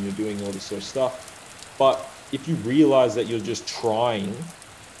affirmations and you're doing all this sort of stuff. But if you realize that you're trying,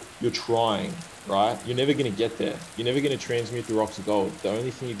 right? You're never going to get there. You're never going to transmute the rock to gold. The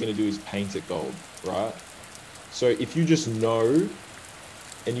only thing you're going to do is paint it gold, right? So if you just know,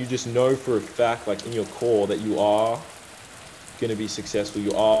 and you just know for a fact, like in your core, that you are going to be successful,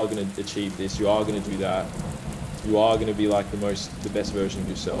 you are going to achieve this, you are going to do that, you are going to be like the best version of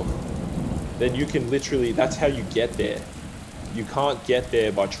yourself, then you can literally, that's how you get there. You can't get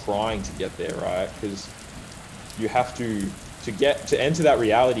there by trying to get there, right? Because you have to enter that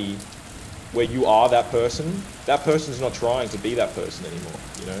reality where you are that person's not trying to be that person anymore,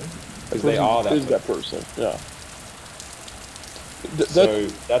 you know? Because they are that person. Yeah. So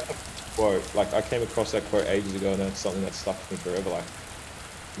that's a quote. Like, I came across that quote ages ago, and that's something that stuck with me forever. Like,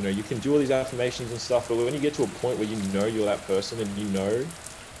 you know, you can do all these affirmations and stuff, but when you get to a point where you know you're that person and you know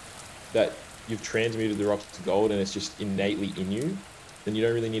that you've transmuted the rock to gold and it's just innately in you, then you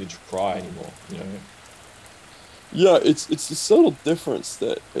don't really need to try anymore, you know? Yeah, it's a subtle difference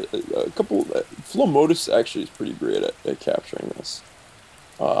that Flo Modus actually is pretty great at capturing this,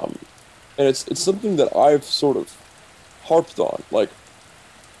 and it's something that I've sort of harped on. Like,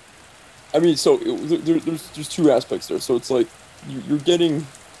 I mean, so there's two aspects there. So it's like you're getting,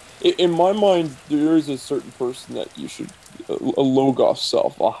 in my mind, there is a certain person that you should, a logos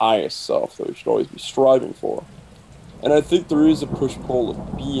self, a highest self that we should always be striving for. And I think there is a push-pull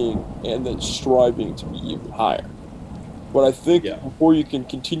of being and then striving to be even higher. But I think Yeah, before you can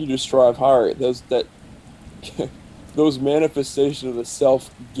continue to strive higher, those manifestations of the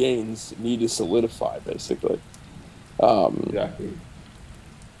self gains need to solidify, basically. Um, exactly.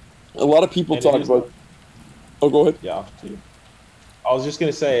 a lot of people And it talk is like, about. Oh, go ahead. yeah, after you. I was just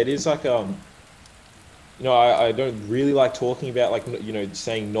gonna say, it is like, you know, I don't really like talking about, like, you know,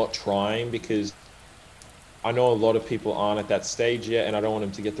 saying not trying, because I know a lot of people aren't at that stage yet, and I don't want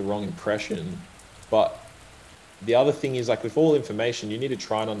them to get the wrong impression. But the other thing is, like, with all information, you need to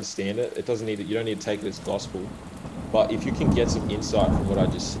try and understand it. It doesn't need it. You don't need to take it as gospel. But if you can get some insight from what I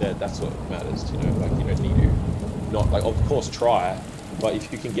just said, that's what matters. You know, like, you don't need to not, like, of course try, but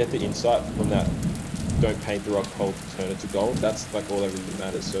if you can get the insight from that, don't paint the rock gold, turn it to gold. That's like all that really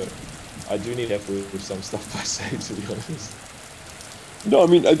matters. So I do need effort with some stuff I say, to be honest. No, I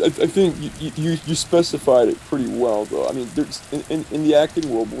mean, I think you specified it pretty well, though. I mean, there's in the acting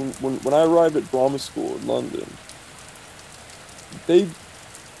world, when I arrived at drama school in London, they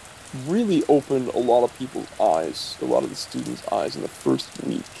really opened a lot of people's eyes, a lot of the students' eyes in the first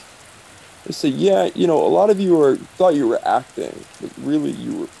week. They say, yeah, you know, a lot of you thought you were acting, but really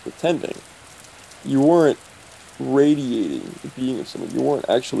you were pretending. You weren't radiating the being of someone. You weren't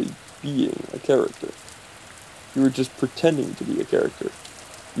actually being a character. You were just pretending to be a character.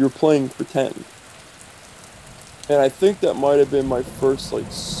 You were playing pretend. And I think that might have been my first, like,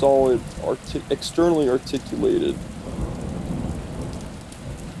 solid, externally articulated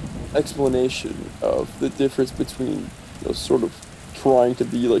explanation of the difference between, you know, sort of trying to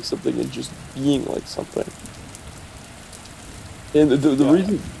be like something and just being like something. And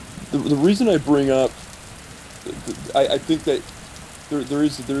the Yeah, the reason I bring up, I think that there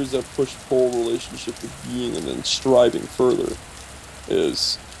is a push-pull relationship with being and then striving further,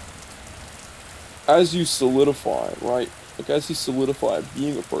 is as you solidify, right? Like, as you solidify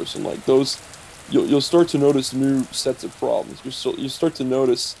being a person, like those, you'll start to notice new sets of problems. You start to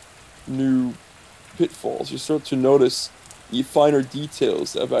notice new pitfalls. You start to notice finer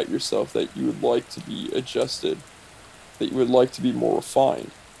details about yourself that you would like to be adjusted, that you would like to be more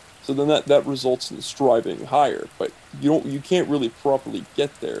refined. So then that results in striving higher, but you can't really properly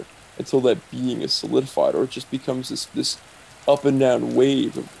get there until that being is solidified, or it just becomes this up and down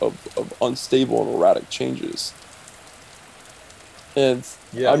wave of unstable and erratic changes. And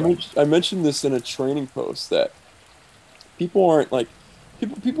yeah, I mentioned this in a training post that people aren't like,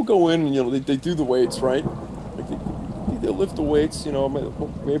 people go in and, you know, they do the weights, right? Like, they lift the weights, you know,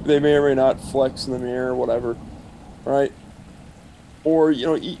 maybe they may or may not flex in the mirror or whatever, right? Or, you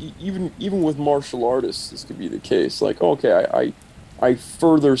know, even with martial artists, this could be the case. Like, okay, I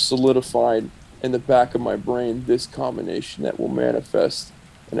further solidified in the back of my brain this combination that will manifest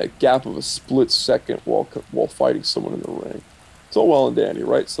in a gap of a split second while fighting someone in the ring. It's all well and dandy,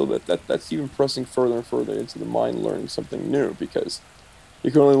 right? So that's even pressing further and further into the mind learning something new, because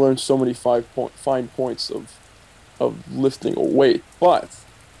you can only learn so many fine points of lifting a weight. But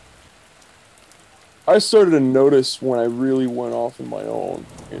I started to notice when I really went off on my own,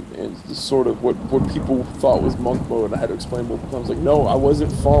 and just sort of what people thought was monk mode. I had to explain multiple times, like, no, I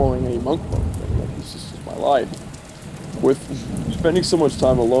wasn't following any monk mode thing. Like, this is just my life. With spending so much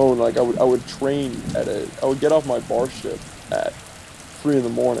time alone, like I would train I would get off my bar shift at 3 in the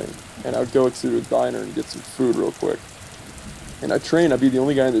morning, and I would go to a diner and get some food real quick. And I'd be the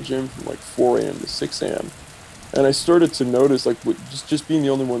only guy in the gym from like 4 a.m. to 6 a.m. And I started to notice, like, just being the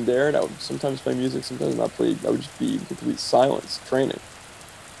only one there, and I would sometimes play music, sometimes not play. I would just be in complete silence training.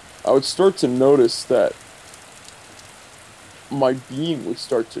 I would start to notice that my being would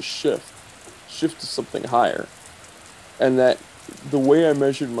start to shift to something higher, and that the way I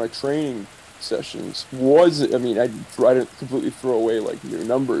measured my training sessions was, I mean, I didn't completely throw away like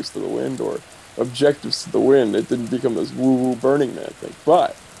numbers to the wind or objectives to the wind. It didn't become this woo-woo Burning Man thing,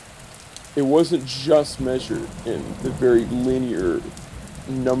 but it wasn't just measured in the very linear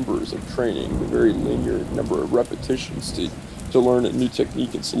numbers of training, the very linear number of repetitions to learn a new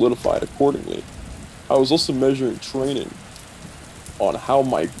technique and solidify it accordingly. I was also measuring training on how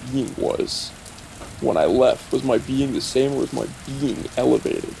my being was when I left. Was my being the same, or was my being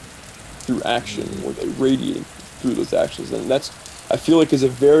elevated through action? Were they radiating through those actions? And that's, I feel like, is a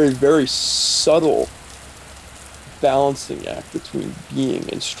very, very subtle balancing act between being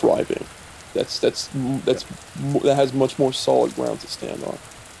and striving. That has much more solid ground to stand on.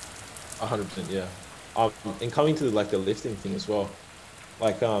 100%, yeah. And coming to like the lifting thing as well,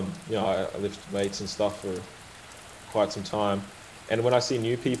 like I lift weights and stuff for quite some time, and when I see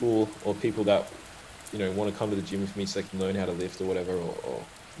new people or people that want to come to the gym with me so they can learn how to lift or whatever, or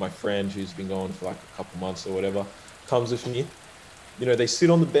my friend who's been going for like a couple months or whatever comes with me, they sit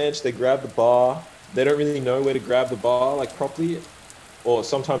on the bench, they grab the bar, they don't really know where to grab the bar like properly, or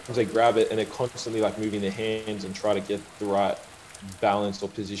sometimes they grab it and they're constantly like moving their hands and try to get the right balance or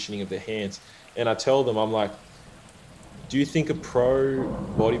positioning of their hands. And I tell them, I'm like, do you think a pro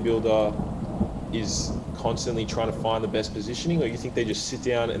bodybuilder is constantly trying to find the best positioning, or you think they just sit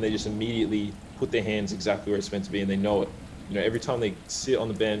down and they just immediately put their hands exactly where it's meant to be and they know it? Every time they sit on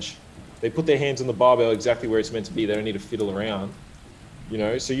the bench, they put their hands on the barbell exactly where it's meant to be. They don't need to fiddle around,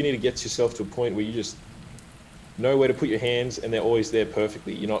 so you need to get yourself to a point where you just know where to put your hands and they're always there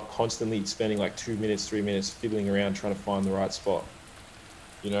perfectly. You're not constantly spending like 2 minutes, 3 minutes fiddling around trying to find the right spot,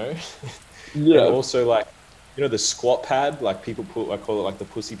 Yeah. And also, like, the squat pad, like people put, I call it like the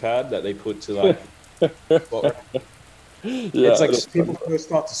pussy pad that they put to like squat. Yeah. It's like people first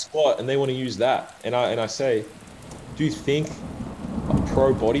start to squat and they want to use that. And I say, do you think a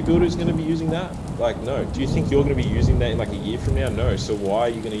pro bodybuilder is going to be using that? Like, no. Do you think you're going to be using that in like a year from now? No. So why are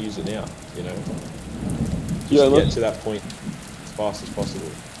you going to use it now? Just get to that point as fast as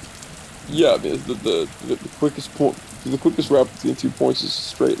possible. Yeah, I mean, the quickest point, the quickest route between 2 points is a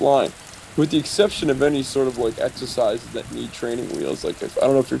straight line, with the exception of any sort of like exercises that need training wheels. Like, I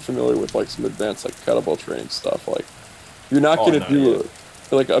don't know if you're familiar with like some advanced like kettlebell training stuff. Like, you're not going to do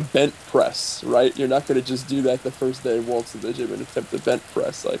like a bent press, right? You're not going to just do that the first day, walk to the gym and attempt a bent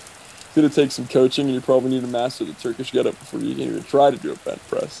press. Like, it's going to take some coaching, and you probably need to master the Turkish get-up before you can even try to do a bent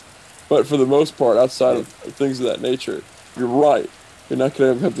press. But for the most part, outside of things of that nature, you're right. You're not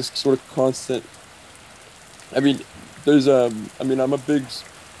going to have this sort of constant. I mean, I'm a big.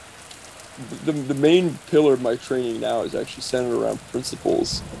 The main pillar of my training now is actually centered around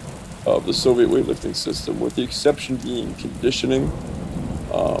principles of the Soviet weightlifting system, with the exception being conditioning.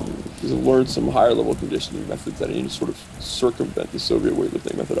 Because I've learned some higher level conditioning methods that I need to sort of circumvent the Soviet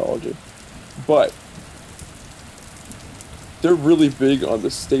weightlifting methodology. But they're really big on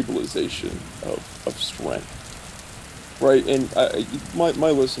the stabilization of strength, right? And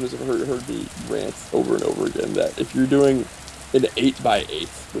my listeners have heard me rant over and over again that if you're doing an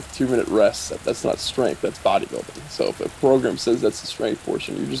 8x8 with 2-minute rests, that's not strength, that's bodybuilding. So if a program says that's the strength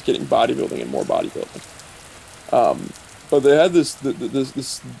portion, you're just getting bodybuilding and more bodybuilding. But they had the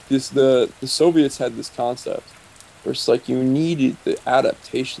Soviets had this concept where it's like you needed the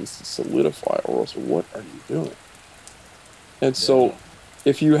adaptations to solidify, or else what are you doing? And so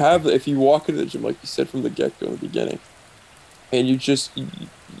if you walk into the gym, like you said from the get-go in the beginning, and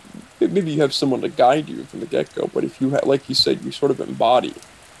maybe you have someone to guide you from the get-go, but if you like you said, you sort of embody,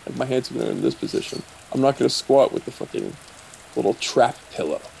 like my hands are going in this position, I'm not going to squat with the fucking little trap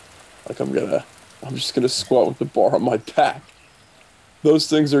pillow. Like I'm just going to squat with the bar on my back. Those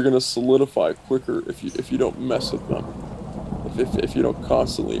things are going to solidify quicker if you don't mess with them. if you don't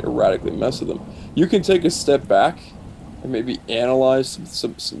constantly erratically mess with them. You can take a step back and maybe analyze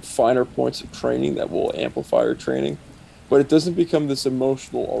some finer points of training that will amplify your training, but it doesn't become this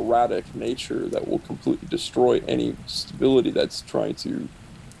emotional erratic nature that will completely destroy any stability that's trying to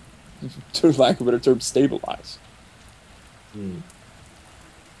lack of a better term, stabilize. Mm.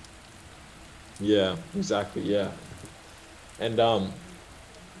 Yeah, exactly. Yeah. And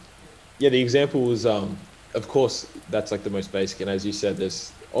yeah, the example was of course that's like the most basic. And as you said,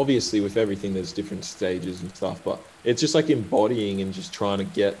 there's obviously with everything there's different stages and stuff, but it's just like embodying and just trying to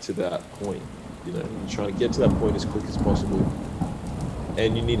get to that point. You know, you're trying to get to that point as quick as possible.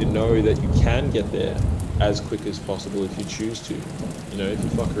 And you need to know that you can get there as quick as possible if you choose to. You know, if you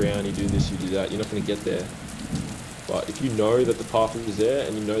fuck around, you do this, you do that, you're not going to get there. But if you know that the path is there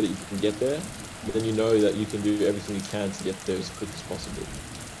and you know that you can get there, then you know that you can do everything you can to get there as quick as possible.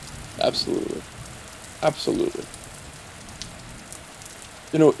 Absolutely. Absolutely.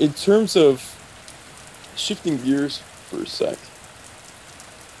 You know, in terms of shifting gears for a sec,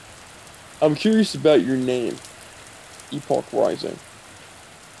 I'm curious about your name, Epoch Rising.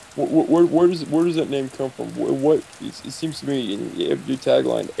 Where does that name come from? It seems to me in your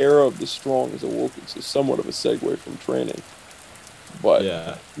tagline, "Era of the Strong is awoken," so somewhat of a segue from training. But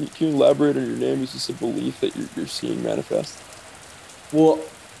Yeah. can you elaborate on your name? Is this a belief that you're seeing manifest? Well,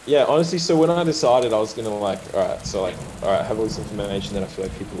 yeah, honestly, so when I decided I was gonna like, all right, have all this information that I feel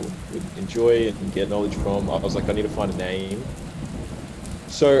like people would enjoy and get knowledge from, I was like, I need to find a name.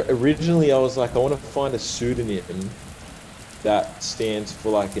 So originally I was like, I want to find a pseudonym that stands for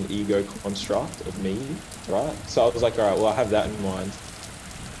like an ego construct of me, right? So I was like, all right, well, I have that in mind.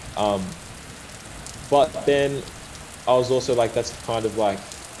 Um, but then I was also like, that's kind of like,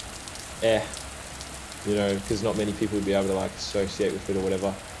 eh, you know, because not many people would be able to like associate with it or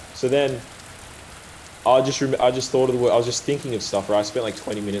whatever. So then I just thought of the word. I was just thinking of stuff. Right, I spent like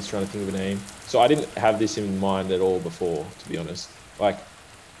 20 minutes trying to think of a name. So I didn't have this in mind at all before, to be honest. Like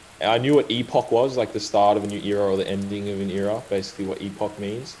I knew what epoch was, like the start of a new era or the ending of an era, basically what epoch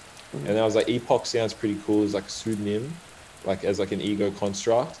means. And then I was like, epoch sounds pretty cool as like a pseudonym, like as like an ego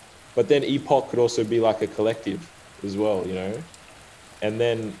construct. But then epoch could also be like a collective as well, you know. And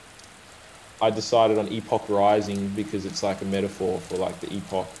then I decided on Epoch Rising because it's like a metaphor for like the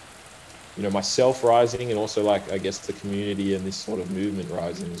epoch, you know, myself rising and also like I guess the community and this sort of movement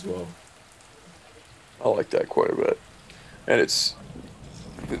rising as well. I like that quite a bit, and it's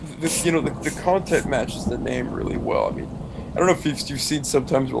the content matches the name really well. I mean, I don't know if you've seen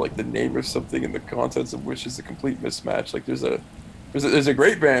sometimes where like the name of something and the contents of which is a complete mismatch. Like there's a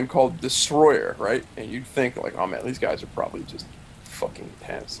great band called Destroyer, right? And you'd think like, oh man, these guys are probably just fucking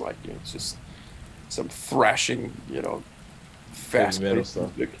intense. Like, you know, it's just some thrashing, Heavy fast metal paced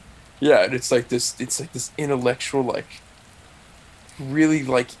stuff. music. Yeah, and it's like this intellectual, like really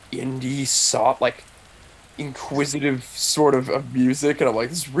like indie soft, like inquisitive sort of music, and I'm like,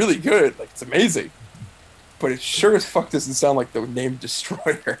 this is really good, like it's amazing, but it sure as fuck doesn't sound like the name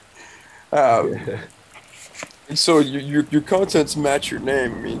Destroyer. Um, Yeah. and so your contents match your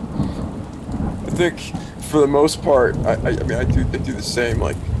name. I mean, I think for the most part, I mean, I do the same.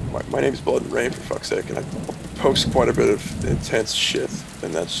 Like my name's Blood and Rain for fuck's sake, and I post quite a bit of intense shit,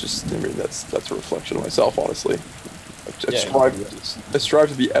 and that's just, I mean, that's a reflection of myself, honestly. Yeah, exactly. I strive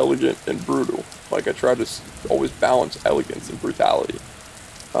to be elegant and brutal. Like I try to always balance elegance and brutality.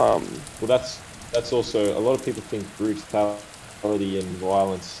 Um, Well, that's also a lot of people think brutality and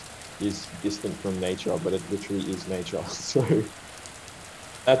violence is distant from nature, but it literally is nature. So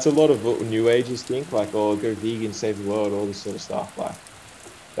that's a lot of what New Agers think, like, oh, go vegan, save the world, all this sort of stuff. Like,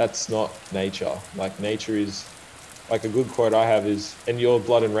 that's not nature. Like, nature is, like, a good quote I have is, and your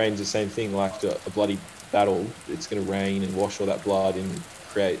blood and rain's the same thing, like a bloody battle, it's going to rain and wash all that blood and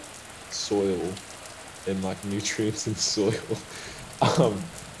create soil and, like, nutrients in soil. um,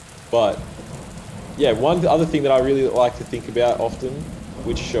 but, yeah, one other thing that I really like to think about often,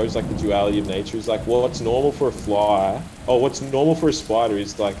 which shows, like, the duality of nature, is, like, what's normal for a fly, oh, what's normal for a spider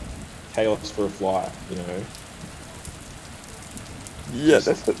is, like, chaos for a fly, you know? yeah,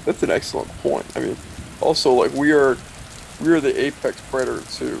 Just, that's an excellent point. I mean, also like we are the apex predator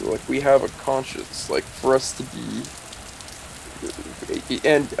too. Like we have a conscience. Like for us to be,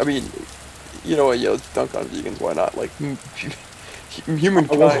 and I mean, you know what? Yeah, let's dunk on vegans. Why not? Like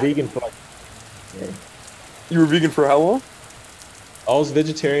I was humankind. vegan for, like, yeah. You were vegan for how long? I was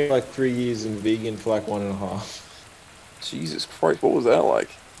vegetarian for like 3 years and vegan for like 1.5. Jesus Christ, what was that like?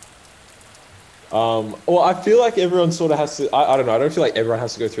 Well, I feel like everyone sort of has to. I don't know. I don't feel like everyone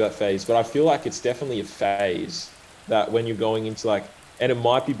has to go through that phase, but I feel like it's definitely a phase that when you're going into like, and it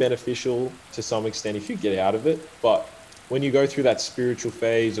might be beneficial to some extent if you get out of it. But when you go through that spiritual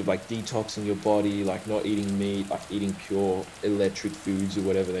phase of like detoxing your body, like not eating meat, like eating pure electric foods or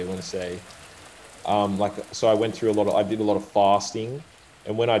whatever they want to say. Like, so I did a lot of fasting.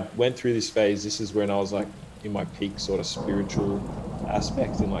 And when I went through this phase, this is when I was like in my peak sort of spiritual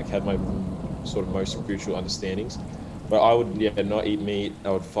aspect and like had my sort of most spiritual understandings. But I would, yeah, not eat meat.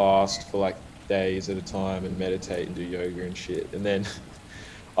 I would fast for like days at a time and meditate and do yoga and shit. And then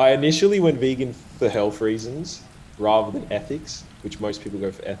I initially went vegan for health reasons rather than ethics, which most people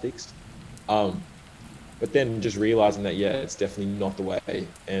go for ethics. Um, but then just realizing that, yeah, it's definitely not the way.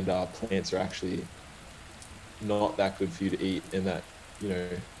 And plants are actually not that good for you to eat. And that, you know,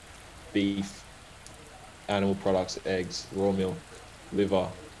 beef, animal products, eggs, raw milk, liver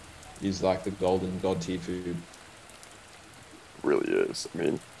is like the golden god tier food. Really is. I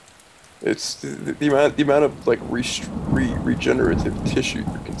mean, it's the amount of like regenerative tissue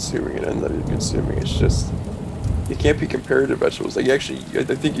you're consuming and that you're consuming. It's just it can't be compared to vegetables. Like actually, I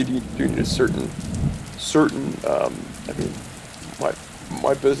think do need a certain. I mean,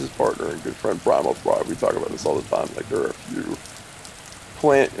 my business partner and good friend Brian Mulfry, we talk about this all the time. Like there are a few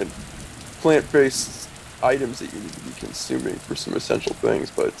plant-based items that you need to be consuming for some essential things,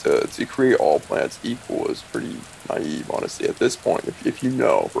 but to create all plants equal is pretty naive, honestly, at this point. If you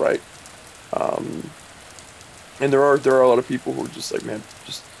know, right? And there are a lot of people who are just like, man,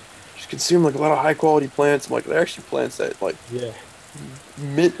 just consume like a lot of high quality plants. I'm like, they're actually plants that like Yeah.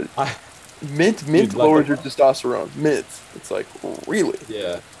 mint I, mint dude, like, lowers your testosterone. Mint. It's like really.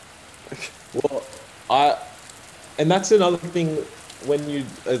 yeah. Well, I, and that's another thing when you,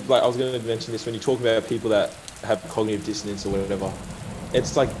 like, I was going to mention this when you talk about people that have cognitive dissonance or whatever.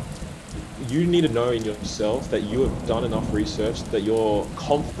 It's like you need to know in yourself that you have done enough research that you're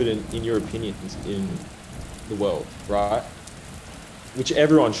confident in your opinions in the world, right? Which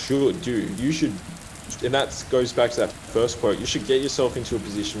everyone should do. You should, and that goes back to that first quote. You should get yourself into a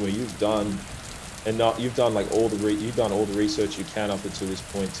position where you've done you've done like you've done all the research you can up until this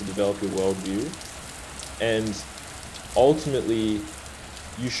point to develop your worldview, and ultimately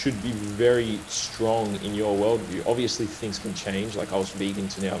you should be very strong in your worldview. Obviously things can change, like I was vegan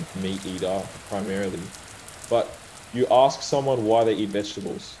to now meat eater primarily, but you ask someone why they eat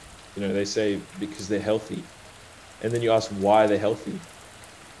vegetables, you know, they say because they're healthy, and then you ask why they're healthy.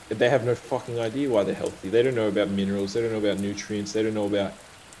 They have no fucking idea why they're healthy. They don't know about minerals, they don't know about nutrients, they don't know about,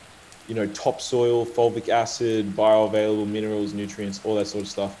 you know, topsoil, fulvic acid, bioavailable minerals, nutrients, all that sort of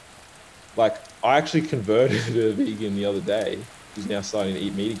stuff. Like, I actually converted a vegan the other day, who's now starting to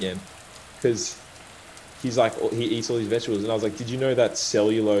eat meat again, because he's like, he eats all these vegetables. And I was like, did you know that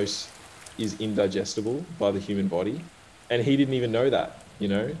cellulose is indigestible by the human body? And he didn't even know that, you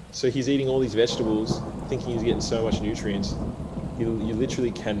know? So he's eating all these vegetables, thinking he's getting so much nutrients. You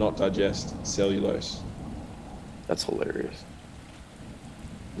literally cannot digest cellulose, That's hilarious.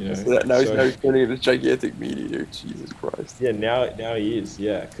 you know? So that, now So, he's turning into this gigantic meat eater. Jesus Christ. yeah, now he is,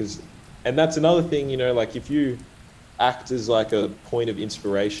 yeah, because, and that's another thing, you know, like if you act as like a point of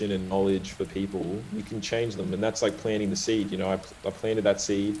inspiration and knowledge for people, you can change them. And that's like planting the seed, you know. I planted that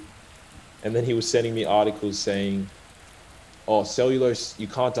seed, and then he was sending me articles saying, oh, cellulose, you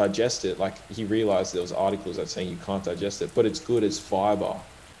can't digest it. Like he realized there was articles that saying you can't digest it, but it's good as fiber.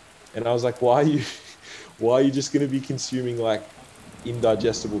 And I was like, why are you just going to be consuming like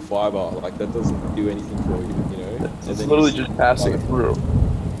indigestible fiber? Like that doesn't do anything for you, you know? And It's then literally just passing through.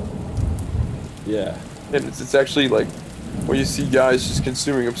 yeah. And it's actually like when you see guys just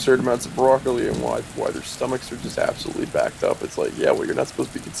consuming absurd amounts of broccoli and why their stomachs are just absolutely backed up. It's like, yeah, well, you're not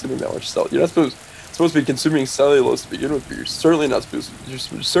supposed to be consuming that much you're not supposed to be consuming cellulose to begin with, but you're certainly not supposed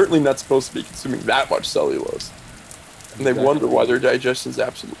to be consuming that much cellulose. And they wonder why their digestion's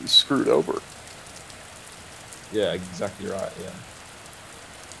absolutely screwed over. Yeah, exactly right. Yeah.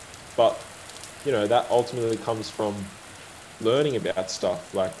 But, you know, that ultimately comes from learning about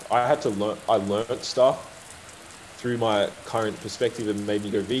stuff. Like I learned stuff through my current perspective and made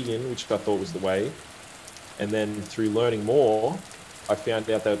me go vegan, which I thought was the way. And then through learning more, I found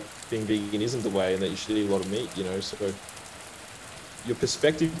out that being vegan isn't the way and that you should eat a lot of meat, you know. So your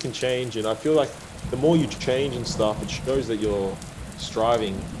perspective can change, and I feel like the more you change and stuff, it shows that you're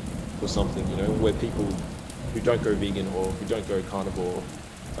striving for something, you know, where people who don't go vegan or who don't go carnivore,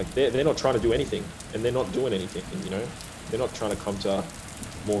 like they're not trying to do anything, and they're not doing anything, you know. They're not trying to come to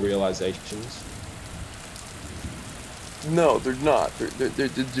more realizations. No, they're not. They're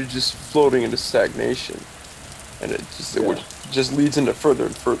just floating into stagnation, and which just leads into further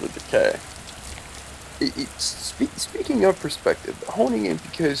and further decay. Speaking of perspective, honing in,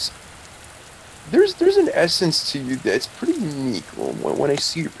 because there's an essence to you that's pretty unique when I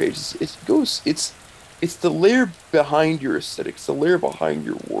see your pages. it's the layer behind your aesthetics, the layer behind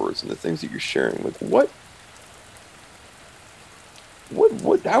your words and the things that you're sharing. Like what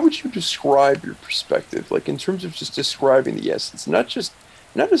how would you describe your perspective? Like in terms of just describing the essence, not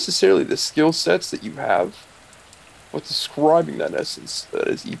necessarily the skill sets that you have, but describing that essence that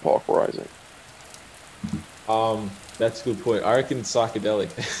is epoch rising. That's a good point. I reckon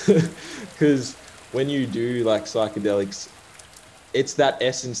psychedelic, because when you do like psychedelics, it's that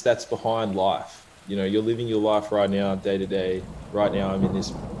essence that's behind life. You know, you're living your life right now, day to day. Right now, I'm in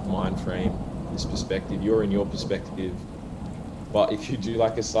this mind frame, this perspective. You're in your perspective. But if you do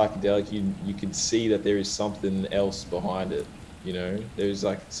like a psychedelic, you can see that there is something else behind it. You know, there's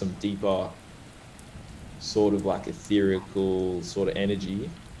like some deeper sort of like ethereal sort of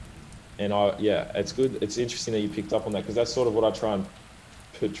energy. And yeah, it's good. It's interesting that you picked up on that because that's sort of what I try and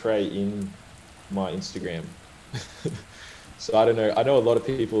portray in my Instagram. So I don't know. I know a lot of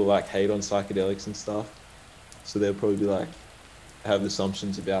people like hate on psychedelics and stuff. So they'll probably be like have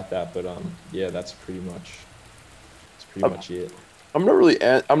assumptions about that. But yeah, that's pretty I'm, much it. I'm not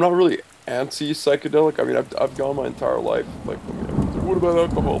really anti psychedelic. I mean, I've gone my entire life. Like, I mean, what about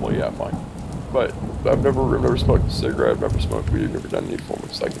alcohol? Well, yeah, fine. But I've never smoked a cigarette. I've never smoked weed. I've never done any form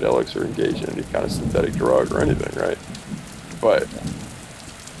of psychedelics or engaged in any kind of synthetic drug or anything, right? But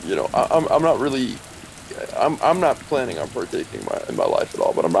you know, I'm not really, I'm not planning on partaking in my life at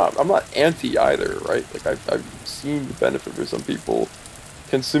all. But I'm not anti either, right? Like I've seen the benefit for some people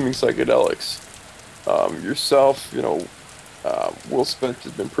consuming psychedelics. Yourself, you know, Will Smith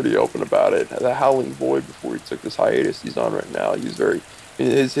has been pretty open about it. The Howling Void, before he took this hiatus he's on right now, he's very,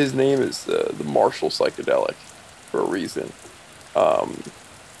 his name is the Marshall psychedelic for a reason. Um,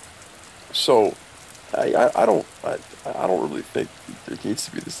 so I don't really think there needs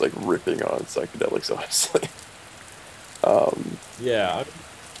to be this like ripping on psychedelics, honestly. Um, Yeah,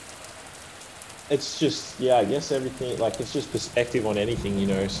 it's just yeah. I guess everything like it's just perspective on anything, you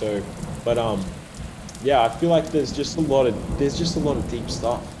know. So, but yeah, I feel like there's just a lot of deep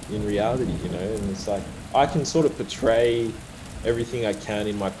stuff in reality, you know, and it's like I can sort of portray everything I can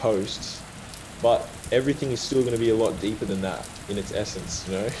in my posts, but everything is still going to be a lot deeper than that in its essence,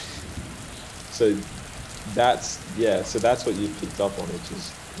 you know. So so that's what you picked up on, which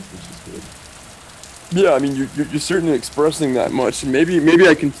is good. yeah, I mean, you're certainly expressing that much, and maybe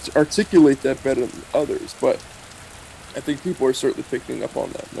I can articulate that better than others, but I think people are certainly picking up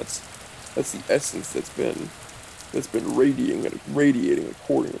on that. And that's the essence that's been radiating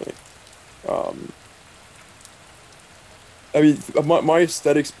accordingly. Um, I mean, my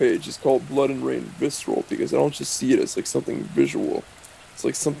aesthetics page is called Blood and Rain Visceral because I don't just see it as like something visual. It's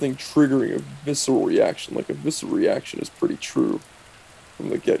like something triggering a visceral reaction. Like a visceral reaction is pretty true from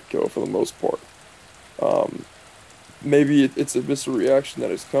the get go for the most part. Um, Maybe it's a visceral reaction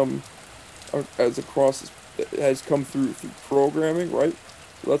that has come as across that has come through programming, right?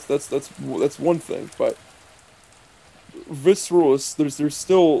 So that's one thing, but visceral is there's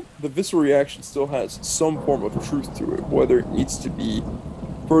still the visceral reaction still has some form of truth to it. Whether it needs to be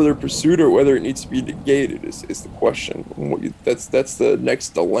further pursued or whether it needs to be negated is the question. And that's the next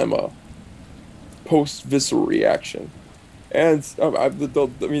dilemma post visceral reaction. And I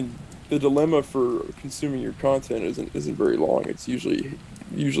mean the dilemma for consuming your content isn't very long. It's usually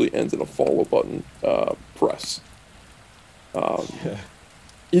ends in a follow button press. Um, Yeah.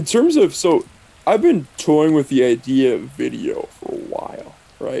 in terms of so I've been toying with the idea of video for a while,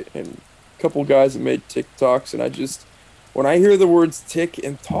 right? And a couple guys have made TikToks, and I just when I hear the words tick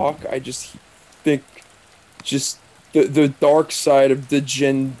and talk, I just think just the dark side of the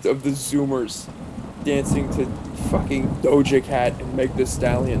Zoomers dancing to fucking Doja Cat and Meg Thee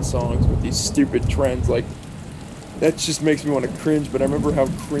Stallion songs with these stupid trends. Like that just makes me want to cringe. But I remember how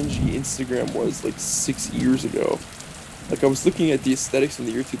cringy Instagram was like 6 years ago. Like I was looking at the aesthetics in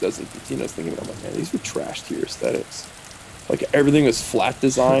the year 2015. I was thinking, I'm like, man, these were trash tier aesthetics. Like everything was flat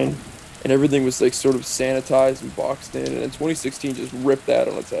design, and everything was like sort of sanitized and boxed in. And then 2016 just ripped that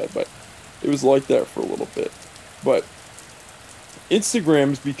on its head. But it was like that for a little bit. But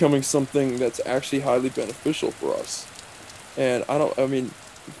Instagram is becoming something that's actually highly beneficial for us. And I mean,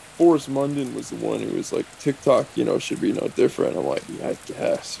 Forrest Munden was the one who was like, TikTok, you know, should be no different. I'm like, yeah, I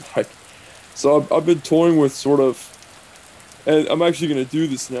guess. Like, so I've been toying with sort of, and I'm actually going to do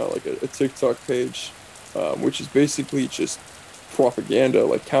this now, like a TikTok page, which is basically just propaganda,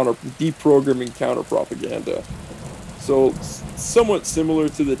 like deprogramming counter propaganda. So somewhat similar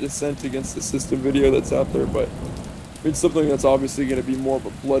to the Dissent Against the System video that's out there, but it's something that's obviously going to be more of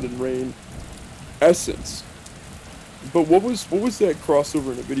a blood and rain essence. But what was that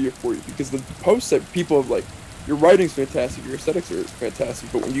crossover in the video for you? Because the posts that people have like your writing's fantastic, your aesthetics are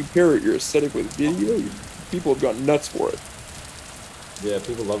fantastic, but when you pair your aesthetic with video, people have gone nuts for it. Yeah,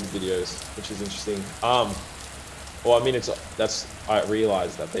 people love the videos, which is interesting. Well, I mean, I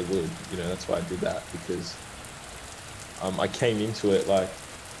realized that they would, that's why I did that, because I came into it like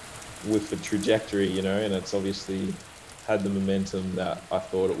with the trajectory, and it's obviously had the momentum that I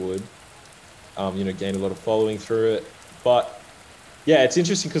thought it would. Gained a lot of following through it, but yeah, it's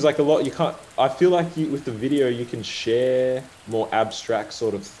interesting because like a lot you can't. I feel like with the video you can share more abstract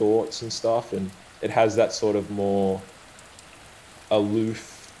sort of thoughts and stuff, and it has that sort of more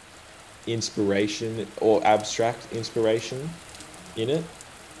aloof inspiration or abstract inspiration in it.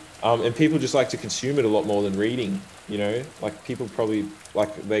 And people just like to consume it a lot more than reading, like people probably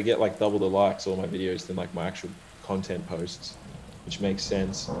they get like double the likes on my videos than like my actual content posts, which makes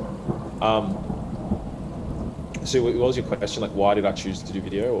sense. So what was your question? Like, why did I choose to do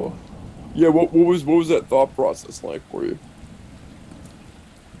video? Or Yeah, what was that thought process like for you?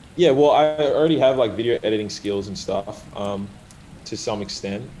 yeah, well, I already have like video editing skills and stuff, to some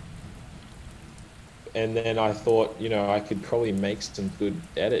extent. And then I thought, I could probably make some good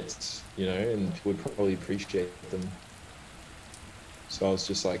edits, and people would probably appreciate them. So I was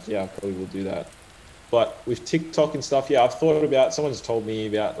just like, yeah, I probably will do that. But with TikTok and stuff, yeah, I've thought about, someone's told me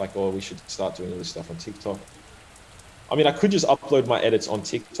about like, oh, we should start doing all this stuff on TikTok. I mean, I could just upload my edits on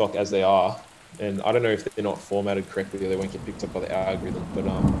TikTok as they are, and I don't know if they're not formatted correctly or they won't get picked up by the algorithm, but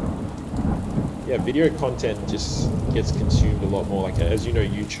yeah, video content just gets consumed a lot more. Like, as you know,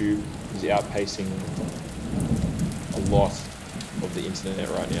 YouTube is outpacing a lot of the internet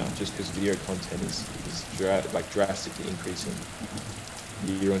right now, just because video content is drastically increasing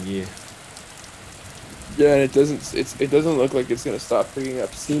year on year. Yeah, and it doesn't look like it's gonna stop picking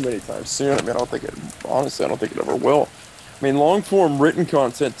up steam anytime soon. I mean, honestly, I don't think it ever will. I mean, long form written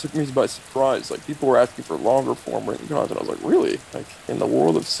content took me by surprise. Like, people were asking for longer form written content. I was like, really? Like, in the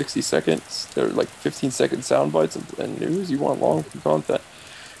world of 60 seconds, they're like 15-second sound bites and news, you want long form content?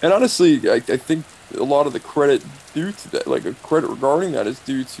 And honestly, I think a lot of the credit due to that, like a credit regarding that, is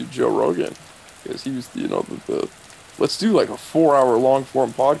due to Joe Rogan, because he was, the let's do like a 4-hour long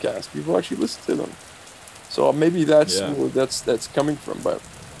form podcast. People actually listen to them. So maybe that's Yeah. where that's coming from. But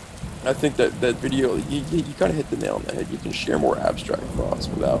I think that video, you kind of hit the nail on the head. You can share more abstract thoughts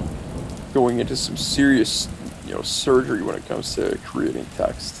without going into some serious, surgery when it comes to creating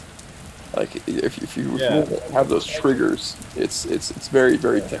text. Like, if you Yeah. have those triggers, it's very,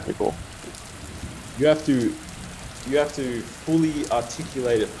 very technical. You have to fully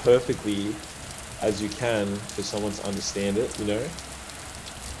articulate it perfectly as you can for someone to understand it,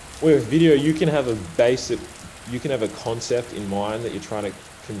 With video, you can have a concept in mind that you're trying to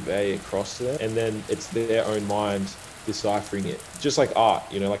convey across to them, and then it's their own mind deciphering it. Just like art,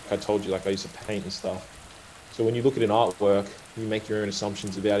 like I told you, like I used to paint and stuff. So when you look at an artwork, you make your own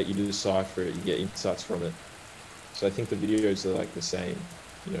assumptions about it, you decipher it, you get insights from it. So I think the videos are like the same,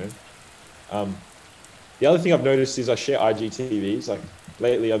 The other thing I've noticed is I share IGTVs. Like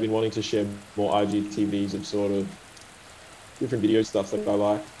lately, I've been wanting to share more IGTVs of sort of different video stuff that I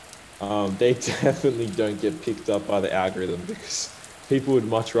like. They definitely don't get picked up by the algorithm, because people would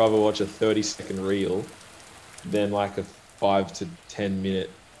much rather watch a 30-second reel than like a 5 to 10 minute,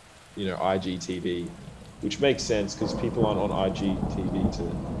 IGTV, which makes sense because people aren't on IGTV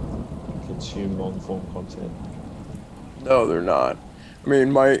to consume long form content. No, they're not. I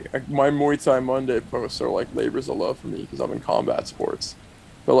mean, my Muay Thai Monday posts are like labors of love for me because I'm in combat sports,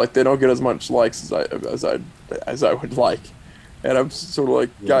 but like they don't get as much likes as I would like, and I'm sort of like,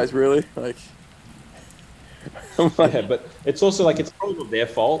 guys, really? Like, I'm like, Yeah, but it's also like, it's probably not their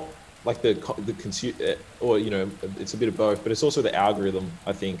fault. Like the or it's a bit of both, but it's also the algorithm,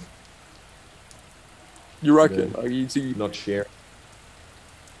 I think. you reckon? Yeah. Like, Not share.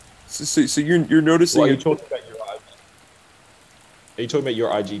 so you're noticing? Well, are you talking about your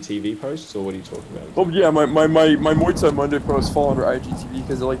IGTV posts, or what are you talking about? Well, yeah, my Muay Thai Monday posts fall under IGTV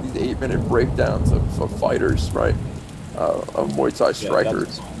because they're like these 8-minute breakdowns of fighters, right? Of Muay Thai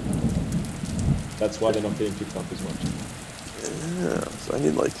strikers. That's why they're not getting picked up as much. Yeah, so I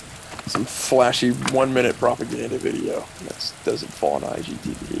need like some flashy 1-minute propaganda video that doesn't fall on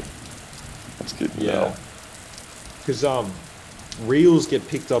IGTV. That's good to know. Because reels get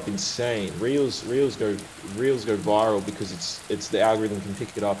picked up insane. Reels go viral because it's the algorithm can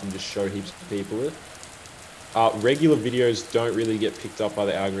pick it up and just show heaps of people it. Regular videos don't really get picked up by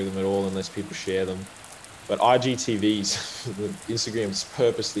the algorithm at all unless people share them. But IGTVs, Instagram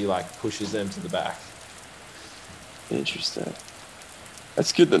purposely like pushes them to the back. Interesting.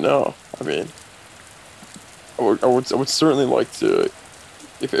 That's good to know. I mean, I would certainly like to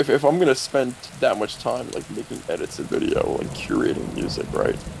if I'm gonna spend that much time like making edits of video and curating music,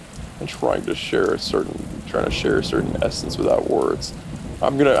 right, and trying to share a certain essence without words,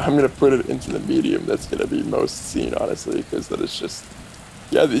 I'm gonna put it into the medium that's gonna be most seen, honestly, because that is just,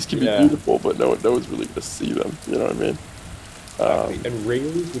 yeah, these can be Yeah, beautiful, but no one's really gonna see them. You know what I mean? exactly. Um, And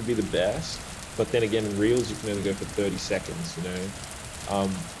reels would be the best, but then again, in reels you can only go for 30 seconds.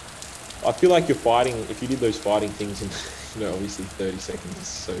 Um, I feel like you're fighting if you did those fighting things, and obviously 30 seconds is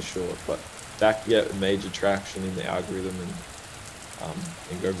so short, but that could get major traction in the algorithm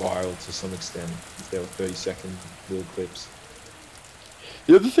and go viral to some extent if they were 30-second little clips.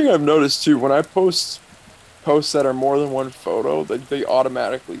 the other thing I've noticed too, when I posts that are more than one photo, they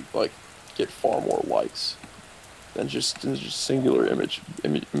automatically like get far more likes than just singular image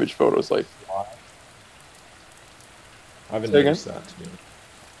photos. Like, I haven't say again? noticed that, to be honest.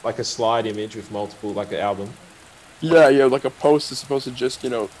 Like a slide image with multiple, like an album. Yeah, like a post is supposed to just,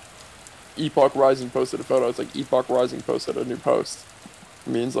 Epoch Rising posted a photo. It's like Epoch Rising posted a new post. It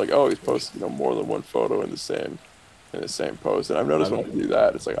means like, oh, he's posted, more than one photo in the same post. And I've I noticed when I don't- do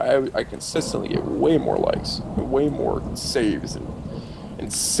that, it's like I consistently get way more likes, and way more saves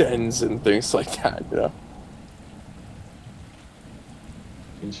and sends and things like that.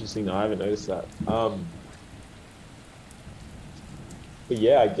 Interesting. No, I haven't noticed that. But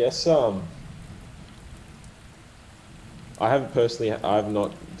yeah, I guess I haven't personally. I've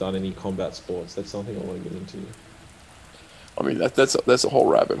not done any combat sports. That's something I want to get into. I mean, that's a whole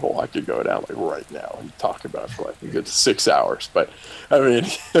rabbit hole I could go down like right now and talk about for like a good 6 hours. But I mean,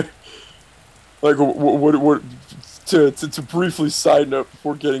 like what to briefly side note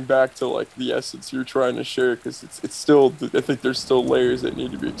before getting back to like the essence you're trying to share, because it's still, I think there's still layers that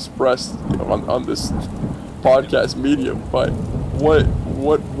need to be expressed, on this podcast medium. But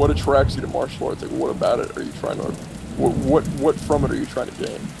what attracts you to martial arts? Like, what about it are you trying to, what from it are you trying to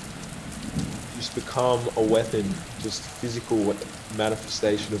gain? Just become a weapon, just physical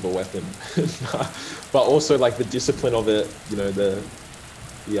manifestation of a weapon, but also like the discipline of it.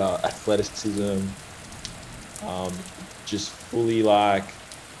 The athleticism, um, just fully like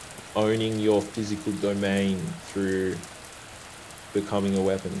owning your physical domain through becoming a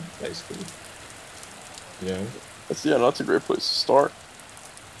weapon, basically. You know, That's a great place to start.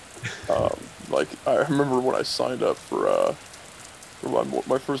 Like, I remember when I signed up for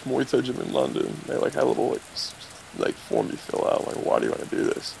my first Muay Thai gym in London. They like had a little like form you fill out, like, why do you want to do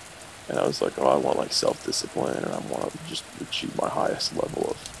this? And I was like, oh, I want like self-discipline, and I want to just achieve my highest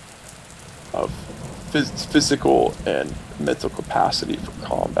level of physical and mental capacity for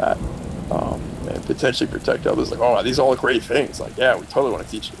combat, and potentially protect others. Like, oh, these are all great things. Like, yeah, we totally want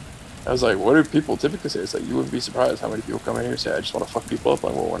to teach you. I was like, what do people typically say? It's like, you wouldn't be surprised how many people come in here and say, I just want to fuck people up.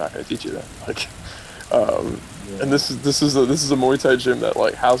 Like, well, we're not going to teach you that. Like, and yeah, this is a Muay Thai gym that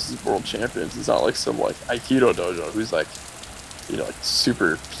like houses world champions. It's not like some like Aikido dojo who's like, like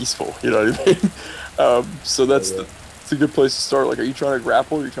super peaceful. You know what I mean? So yeah, that's yeah. it's a good place to start. Like, are you trying to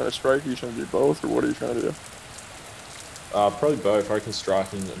grapple? Are you trying to strike? Are you trying to do both, or what are you trying to do? Probably both. I reckon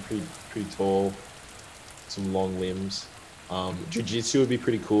striking. I'm pretty tall, some long limbs. Jiu-jitsu would be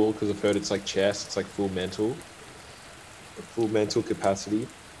pretty cool because I've heard it's like chess. It's like full mental capacity.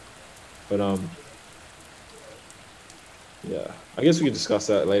 But yeah, I guess we could discuss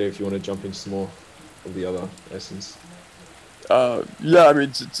that later if you want to jump into some more of the other essence. Yeah, I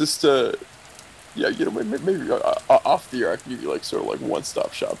mean, just yeah, maybe off the air I can give you like sort of like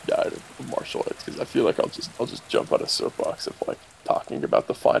one-stop shop guide of martial arts, because I feel like I'll just jump on a soapbox of like talking about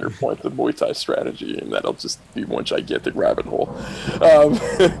the finer points of Muay Thai strategy, and that'll just be one gigantic rabbit hole. Um,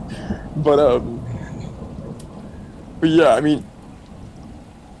 but um, but yeah, I mean,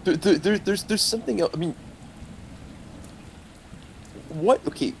 there's something else. I mean, what?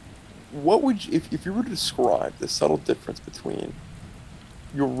 Okay, what would you, if you were to describe the subtle difference between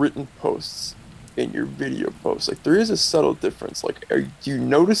your written posts and your video posts? Like, there is a subtle difference. Like, do you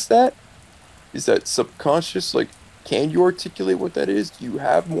notice that? Is that subconscious? Like, can you articulate what that is? Do you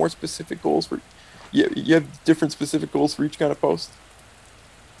have more specific goals for? Yeah, you have different specific goals for each kind of post.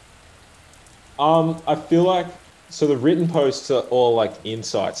 I feel like so the written posts are all like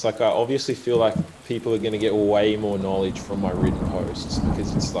insights. Like I obviously feel like people are going to get way more knowledge from my written posts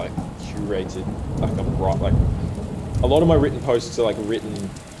because it's like curated. Like I'm right. Like a lot of my written posts are like written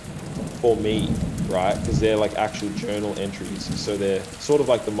for me, right? Because they're like actual journal entries. So they're sort of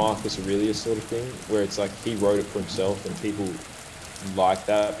like the Marcus Aurelius sort of thing, where it's like he wrote it for himself, and people like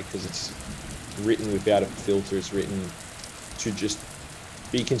that because it's written without a filter. It's written to just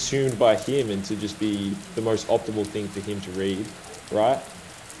be consumed by him and to just be the most optimal thing for him to read, right?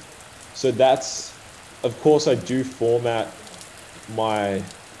 So that's, of course, I do format my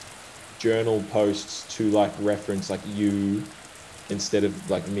journal posts to like reference like you instead of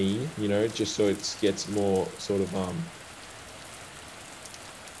like me, you know, just so it gets more sort of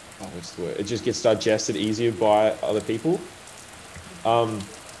what's the word? It just gets digested easier by other people.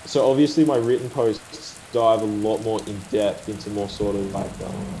 So obviously my written posts dive a lot more in depth into more sort of like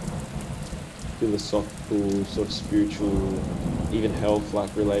philosophical, sort of spiritual, even health like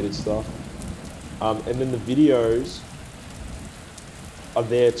related stuff. And then the videos are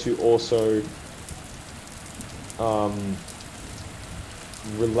there to also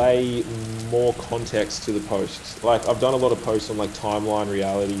relay more context to the posts. Like I've done a lot of posts on like timeline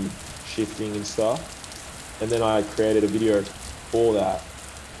reality shifting and stuff, and then I created a video for that,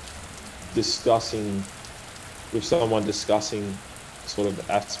 discussing sort of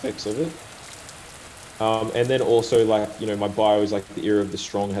aspects of it. And then also like, you know, my bio is like the era of the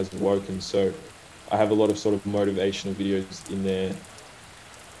strong has awoken, so I have a lot of sort of motivational videos in there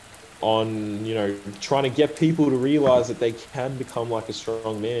on, you know, trying to get people to realize that they can become like a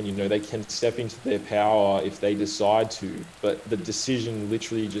strong man, you know, they can step into their power if they decide to, but the decision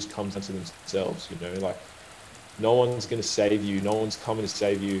literally just comes down to themselves, you know, like no one's going to save you, no one's coming to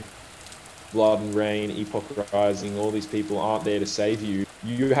save you. Blood and Rain, Epoch Rising, all these people aren't there to save you.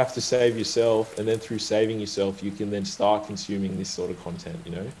 You have to save yourself, and then through saving yourself, you can then start consuming this sort of content,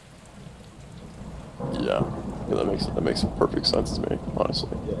 you know? Yeah, that makes perfect sense to me,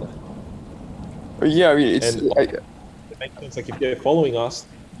 honestly. Yeah. Yeah, I mean, It makes sense. Like if they're following us,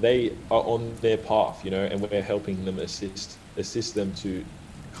 they are on their path, you know, and we're helping them assist them to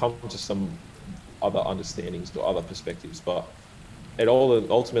come to some other understandings or other perspectives. But it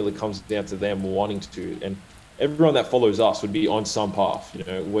all ultimately comes down to them wanting to, and everyone that follows us would be on some path, you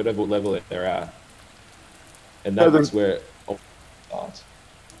know, whatever level that they're at, and that's where it all starts.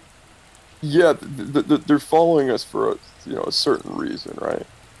 Yeah, they're following us for a certain reason, right?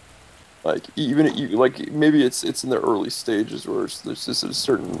 Like like maybe it's in the early stages where there's just a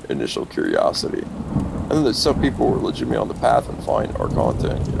certain initial curiosity, and then there's some people who are legitimately on the path and find our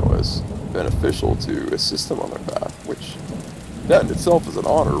content, you know, as beneficial to assist them on their path, which that in itself is an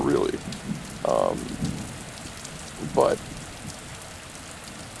honor, really. But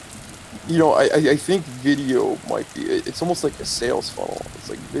you know, I think video might be, it's almost like a sales funnel. It's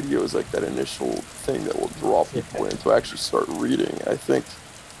like video is like that initial thing that will draw people in to actually start reading. I think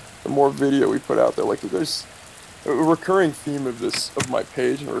the more video we put out there, like there's a recurring theme of my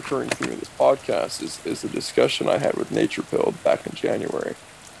page and a recurring theme of this podcast is the discussion I had with Nature Pilled back in January.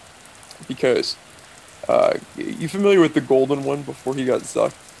 Because you familiar with the Golden One before he got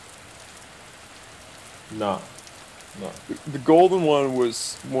sucked? No. The Golden One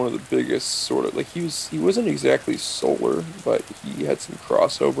was one of the biggest sort of, like, he wasn't exactly solar, but he had some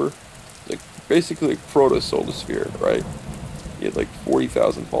crossover, like basically like proto-Solosphere, right? He had like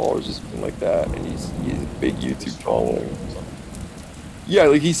 40,000 followers or something like that, and he's a big YouTube following. Yeah,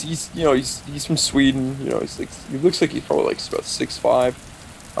 like he's you know he's from Sweden, you know, he looks like he's probably like about 6'5",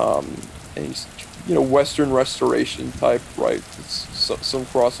 and he's, you know, Western restoration type, right? It's some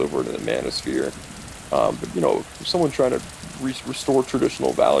crossover to the manosphere. But, you know, someone trying to restore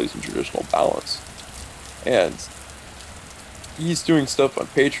traditional values and traditional balance. And he's doing stuff on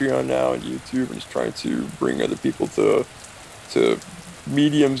Patreon now and YouTube, and he's trying to bring other people to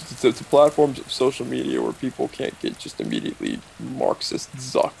mediums, to platforms of social media where people can't get just immediately Marxist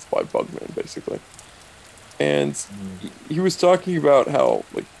zucked by Bugman, basically. And he was talking about how,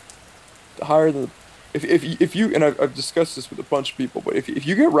 like, higher than if you, and I've discussed this with a bunch of people, but if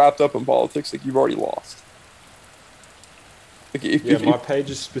you get wrapped up in politics, like, you've already lost. Like My page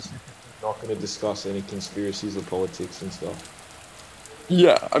is specifically not going to discuss any conspiracies or politics and stuff.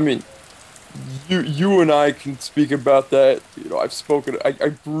 Yeah, I mean, you and I can speak about that. You know, I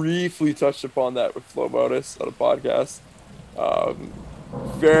briefly touched upon that with Flo Modus on a podcast,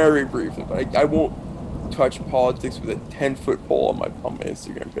 very briefly, but I won't touch politics with a 10-foot pole on my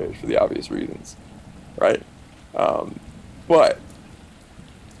Instagram page for the obvious reasons. Right? But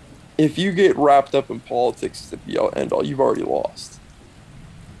if you get wrapped up in politics at the end all, you've already lost.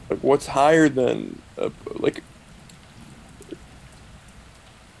 Like, what's higher than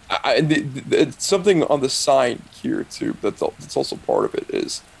it's something on the side here too. That's also part of it.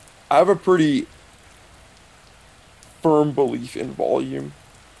 Is I have a pretty firm belief in volume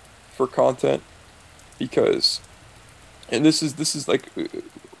for content, because, and this is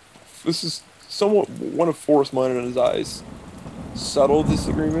somewhat one of Forrest Monetized subtle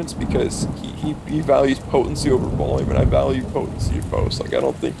disagreements, because he values potency over volume, and I value potency of posts. Like, I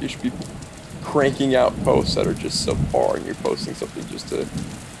don't think you should be cranking out posts that are just subpar, and you're posting something just to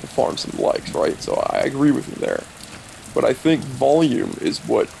farm some likes, right? So I agree with him there. But I think volume is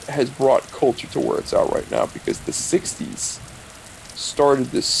what has brought culture to where it's at right now because the 60s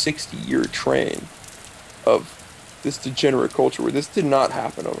started this 60-year train of this degenerate culture where this did not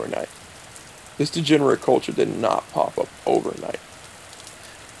happen overnight. This degenerate culture did not pop up overnight.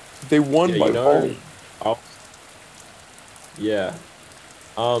 They won Yeah, by you know, volume. I'll, yeah.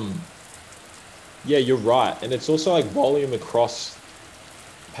 Um, yeah, you're right. And it's also like volume across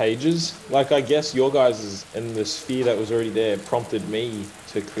pages. Like I guess your guys' and the sphere that was already there prompted me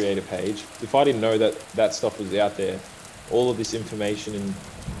to create a page. If I didn't know that that stuff was out there, all of this information and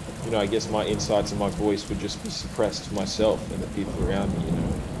I guess my insights and my voice would just be suppressed to myself and the people around me.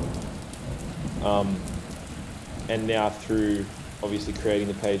 And now through obviously creating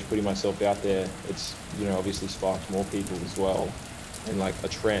the page, putting myself out there, it's obviously sparked more people as well, and like a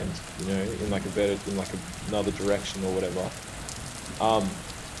trend, in like a better, in like another direction or whatever. Um,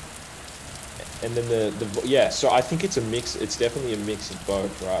 and then yeah, so I think it's a mix. It's definitely a mix of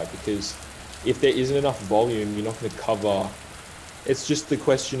both, right? Because if there isn't enough volume, you're not going to cover. It's just the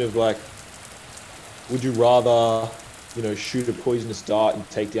question of like, would you rather, shoot a poisonous dart and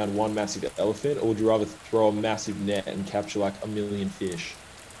take down one massive elephant, or would you rather throw a massive net and capture like a million fish?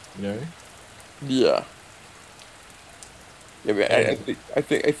 You know? Yeah. Yeah, I, mean, And I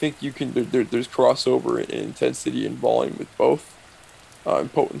think you can. There's crossover in intensity and volume with both,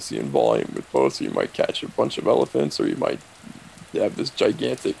 and potency and volume with both. So you might catch a bunch of elephants, or you might have this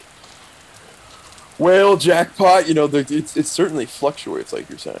gigantic whale jackpot. It certainly fluctuates, like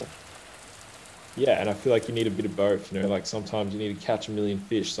you're saying. yeah, and I feel like you need a bit of both. Like sometimes you need to catch a million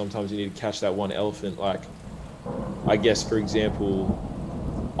fish, sometimes you need to catch that one elephant. Like, I guess for example,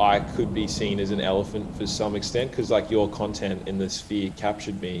 I could be seen as an elephant for some extent because like your content in the sphere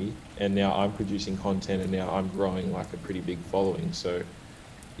captured me, and now I'm producing content, and now I'm growing like a pretty big following. So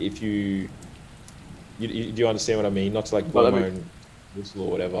if do you understand what I mean? Not to like No, blow my own whistle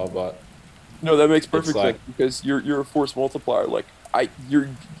or whatever, but no, that makes it's perfect sense like because you're a force multiplier. Like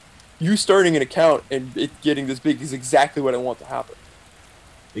you starting an account and it getting this big is exactly what I want to happen.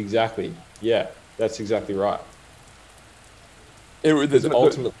 exactly, yeah, that's exactly right. It, Because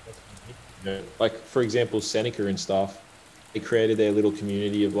ultimately, like for example, Seneca and stuff, they created their little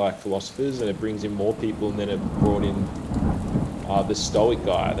community of like philosophers, and it brings in more people, and then it brought in the Stoic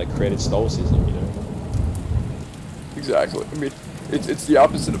guy that created Stoicism. exactly. I mean, it's the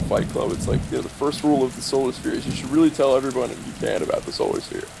opposite of Fight Club. It's like the first rule of the solar sphere is you should really tell everyone you can about the solar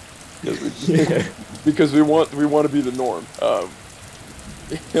sphere because Yeah. because we want to be the norm.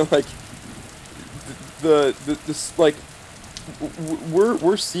 Like the this like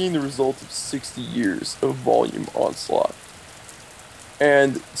we're seeing the results of 60 years of volume onslaught,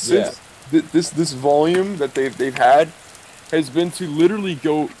 and Yeah. since this volume that they've had has been to literally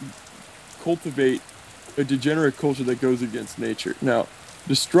go cultivate a degenerate culture that goes against nature. Now,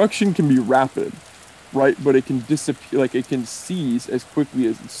 destruction can be rapid, right? But it can disappear, like it can cease as quickly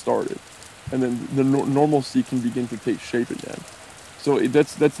as it started, and then the normalcy can begin to take shape again. So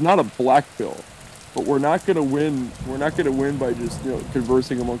that's not a black pill, but we're not gonna win. We're not gonna win by just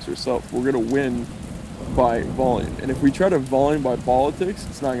conversing amongst ourselves. We're gonna win by volume, and if we try to volume by politics,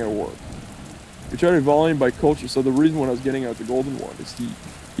 it's not gonna work. We try to volume by culture. So the reason when I was getting out the golden one is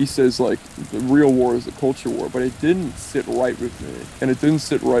he says like the real war is the culture war, but it didn't sit right with me, and it didn't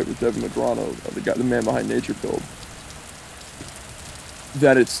sit right with Devin Madrano, the man behind Nature Build,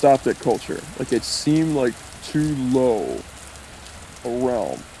 that it stopped at culture. Like it seemed like too low a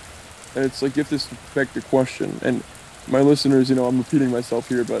realm, and it's like you have to respect the question. And my listeners, I'm repeating myself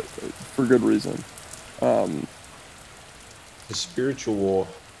here, but for good reason. Um, The spiritual war.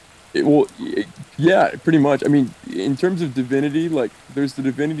 yeah, pretty much. I mean, in terms of divinity, like there's the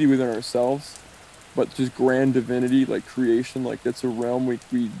divinity within ourselves, but just grand divinity, like creation, like that's a realm we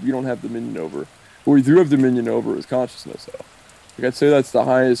don't have dominion over. What we do have dominion over is consciousness, though. Like I'd say that's the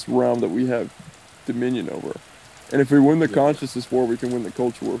highest realm that we have dominion over. And if we win the Yeah. consciousness war, we can win the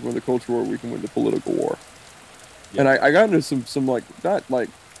culture war. If we win the culture war, we can win the political war. Yeah. And I got into some like not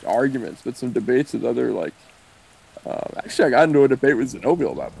like arguments, but some debates with other like. Actually, I got into a debate with Zenobia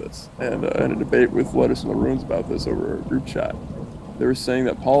about this, and a debate with Letters from the Ruins about this over a group chat. They were saying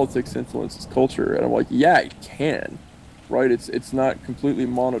that politics influences culture, and I'm like, yeah, it can, right? It's not completely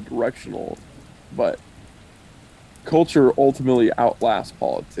monodirectional, but culture ultimately outlasts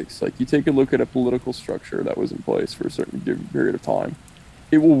politics. Like you take a look at a political structure that was in place for a certain given period of time,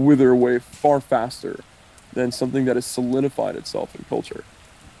 it will wither away far faster than something that has solidified itself in culture.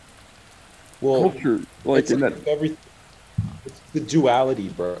 Well, Culture, like it's in like that, it's the duality,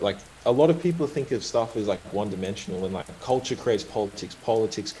 bro. Like a lot of people think of stuff as like one dimensional, and like culture creates politics,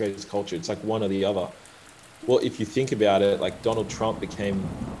 politics creates culture. It's like one or the other. well, if you think about it, like Donald Trump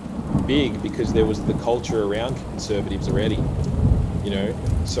became big because there was the culture around conservatives already, you know?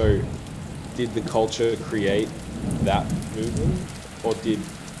 So did the culture create that movement, or did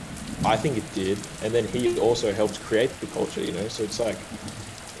I think it did, and then he also helped create the culture, you know? So it's like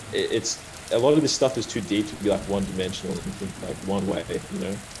it's a lot of this stuff is too deep to be like one dimensional and think like one way, you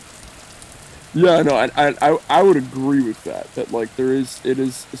know? Yeah, no, I would agree with that. That like it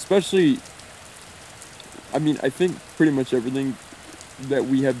is especially. I mean, I think pretty much everything that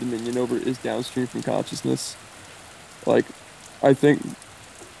we have dominion over is downstream from consciousness. Like, I think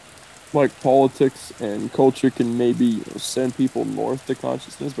like politics and culture can maybe send people north to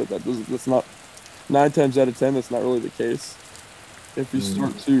consciousness, but that doesn't. That's not 9 times out of 10. That's not really the case. If you Mm.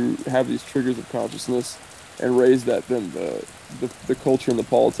 start to have these triggers of consciousness and raise that, then the culture and the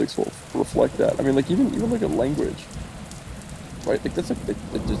politics will reflect that. I mean, like even like a language, right?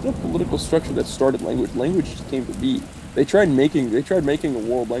 Like there's no political structure that started language. Language just came to be. They tried making a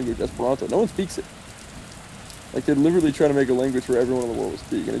world language, Esperanto. No one speaks it. Like they literally try to make a language where everyone in the world would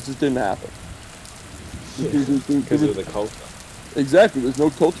speak, and it just didn't happen. Yeah, There because was, of the culture. exactly, there's no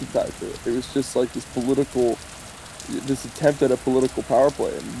culture tied to it. It was just like this attempt at a political power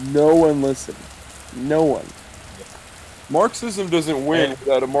play, and no one listened. No one. Marxism doesn't win And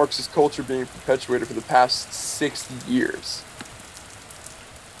without a Marxist culture being perpetuated for the past 60 years.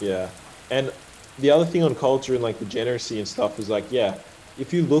 yeah. And the other thing on culture and like degeneracy and stuff is like, yeah,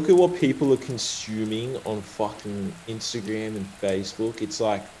 if you look at what people are consuming on fucking Instagram and Facebook, it's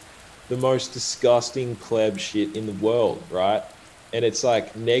like the most disgusting pleb shit in the world, right? And it's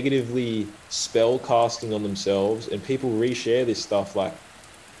like negatively spell casting on themselves, and people reshare this stuff like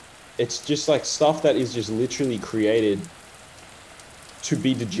it's just like stuff that is just literally created to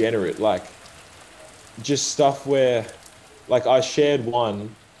be degenerate, like just stuff where like I shared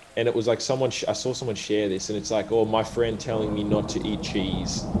one and it was like I saw someone share this and it's like, oh, my friend telling me not to eat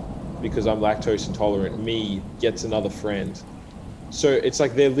cheese because I'm lactose intolerant, me gets another friend. So it's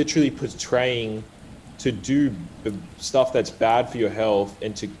like they're literally portraying to do the stuff that's bad for your health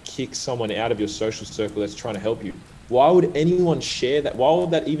and to kick someone out of your social circle that's trying to help you. Why would anyone share that? Why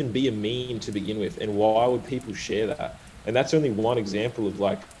would that even be a meme to begin with? And why would people share that? And that's only one example of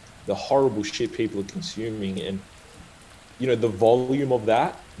like the horrible shit people are consuming. And, you know, the volume of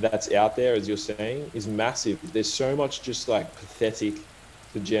that's out there, as you're saying, is massive. There's so much just like pathetic,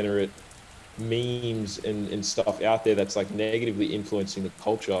 degenerate memes and stuff out there that's like negatively influencing the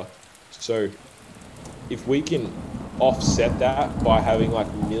culture. So if we can offset that by having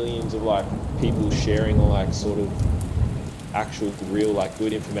like millions of like people sharing like sort of actual real like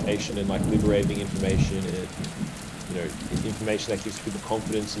good information and like liberating information and you know information that gives people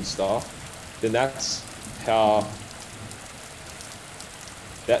confidence and stuff, then that's how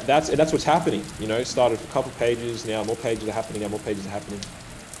that's what's happening. You know, started a couple pages, now more pages are happening, now more pages are happening.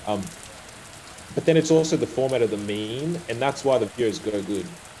 um but then it's also the format of the meme, and that's why the videos go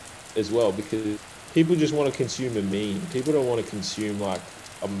good as well, because people just want to consume a meme. People don't want to consume like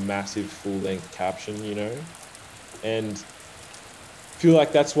a massive full length caption, you know? And I feel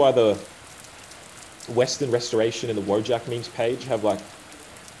like that's why the Western Restoration and the Wojak memes page have like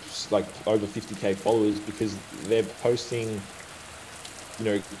over 50K followers, because they're posting, you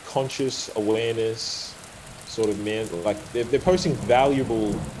know, conscious awareness sort of man, like they're posting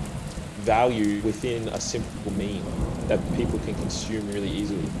valuable value within a simple meme that people can consume really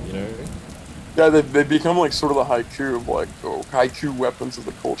easily, you know? Yeah, they become like sort of the haiku of like haiku weapons of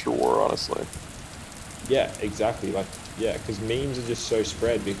the culture war, honestly. Yeah, exactly. Like, yeah, because memes are just so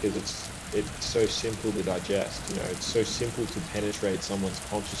spread because it's so simple to digest. You know, it's so simple to penetrate someone's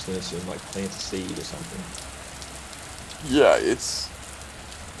consciousness and like plant a seed or something. Yeah, it's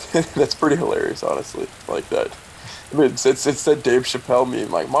that's pretty hilarious, honestly. Like that. I mean, it's that Dave Chappelle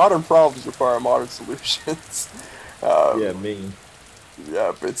meme, like modern problems require modern solutions. Yeah, um, meme.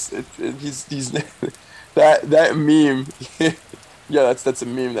 yeah, but he's that meme. Yeah, that's a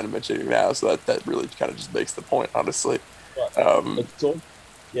meme that I'm mentioning now. So that really kind of just makes the point, honestly. Right. Um, It's all,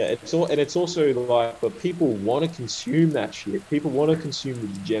 yeah, it's all, and it's also like, but people want to consume that shit. People want to consume the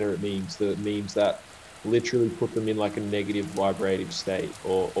degenerate memes, the memes that literally put them in like a negative vibrative state,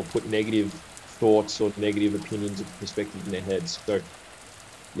 or put negative thoughts or negative opinions or perspectives in their heads. So,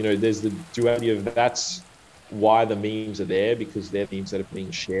 you know, there's the duality of that's why the memes are there, because they're memes that are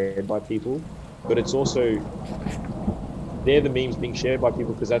being shared by people. But it's also they're the memes being shared by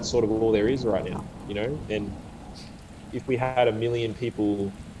people because that's sort of all there is right now, you know? And if we had a million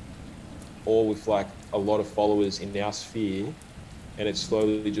people all with like a lot of followers in our sphere, and it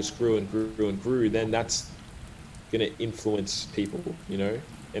slowly just grew and grew and grew, then that's going to influence people, you know?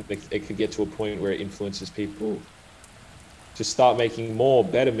 and it could get to a point where it influences people to start making more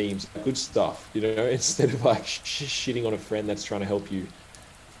better memes, good stuff, you know, instead of like shitting on a friend that's trying to help you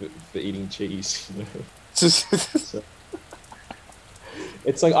for eating cheese, you know. So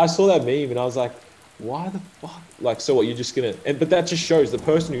it's like I saw that meme and I was like, why the fuck? Like, so what? You're just gonna? And but that just shows the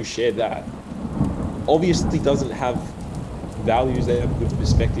person who shared that obviously doesn't have values. They have a good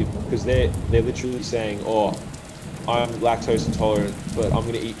perspective because they're literally saying, oh, I'm lactose intolerant, but I'm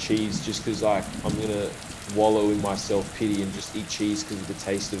gonna eat cheese just because like I'm gonna wallow in my self pity and just eat cheese because of the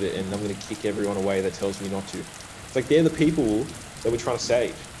taste of it, and I'm gonna kick everyone away that tells me not to. It's like they're the people that we're trying to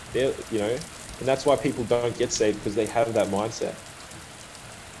save. They're, you know, and that's why people don't get saved because they have that mindset.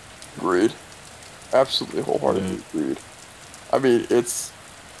 Agreed. Absolutely wholeheartedly agreed. I mean, it's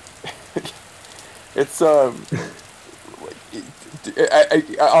like I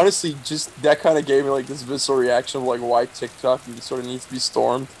honestly just that kind of gave me like this visceral reaction of like why TikTok sort of needs to be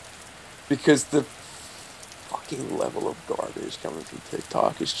stormed because the fucking level of garbage coming from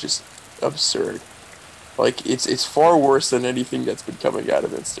TikTok is just absurd. Like it's far worse than anything that's been coming out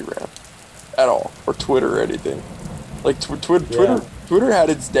of Instagram at all or Twitter or anything. Like Yeah. Twitter had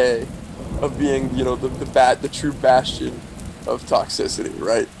its day of being, you know, the true bastion of toxicity,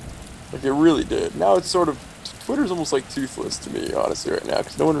 right? Like it really did. Now it's sort of Twitter's almost like toothless to me, honestly, right now,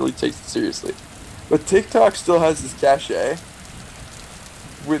 because no one really takes it seriously. But TikTok still has this cachet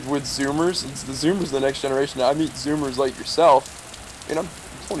with Zoomers. It's the Zoomers, the next generation. Now, I meet Zoomers like yourself, and I'm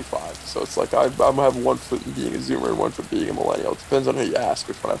 25, so it's like I'm have one foot in being a Zoomer and one foot being a millennial. It depends on who you ask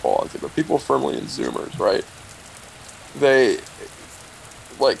which one I fall into. But people firmly in Zoomers, right? They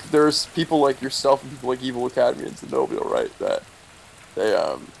like there's people like yourself and people like Evil Academy and Zenobia, right? That they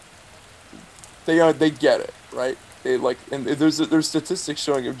they get it, right? They like and there's statistics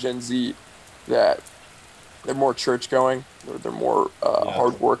showing of Gen Z that they're more church going, they're more Yeah.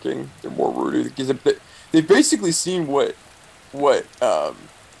 hardworking, they're more rooted because they've basically seen what what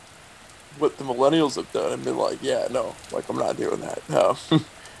the millennials have done and been like, yeah, no, like I'm not doing that,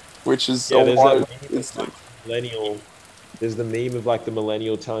 which is a Yeah, there's that lot meme of of like instant. millennial. There's the meme of like the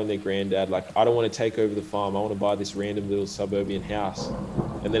millennial telling their granddad, like, I don't want to take over the farm. I want to buy this random little suburban house.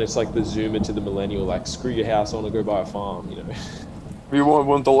 And then it's like the zoomer to the millennial, like, screw your house, I want to go buy a farm, you know? We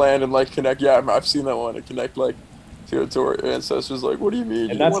want the land and like connect. Yeah, I've seen that one and connect like to our ancestors. Like, what do you mean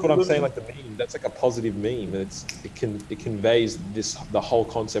And you don't that's want what to I'm live saying, in? like the meme, that's like a positive meme. It conveys this the whole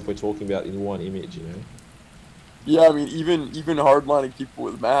concept we're talking about in one image, you know? Yeah, I mean, even hardlining people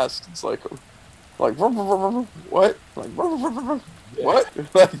with masks, it's like what? Like Yeah.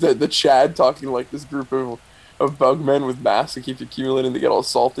 what? Like the Chad talking like this group of bug men with masks that keeps accumulating to get all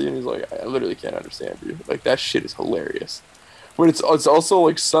salty, and he's like, I literally can't understand you. Like that shit is hilarious. But it's also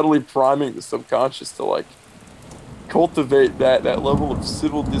like subtly priming the subconscious to like cultivate that level of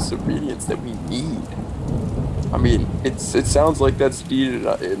civil disobedience that we need. I mean, it sounds like that's needed.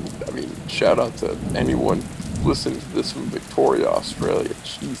 And I mean, shout out to anyone listening to this from Victoria, Australia.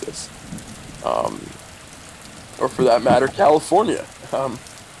 Jesus, um, or for that matter, California,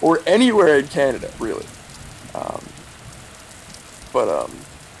 or anywhere in Canada, really. Um, but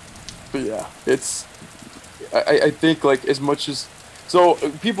but yeah, it's I think like as much as so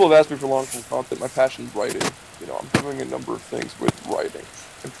people have asked me for long form content. My passion is writing. You know, I'm doing a number of things with writing,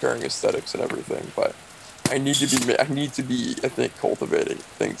 comparing aesthetics and everything. But I need to be I think cultivating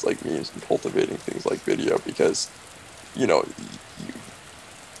things like memes and cultivating things like video because you know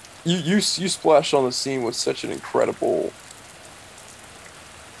you splashed on the scene with such an incredible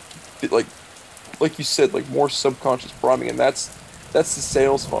like like you said like more subconscious priming and that's the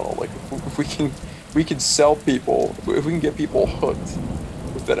sales funnel. Like if we can sell people if we can get people hooked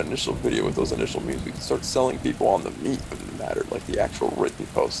with that initial video, with those initial memes, we can start selling people on the meat of the matter, like the actual written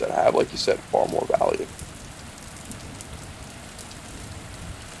posts that have, like you said, far more value.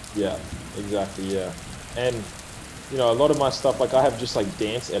 Yeah, exactly. Yeah. And, you know, a lot of my stuff, like I have just like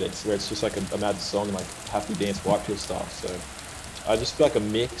dance edits where it's just like a mad song, like happy dance white pill stuff. So I just feel like a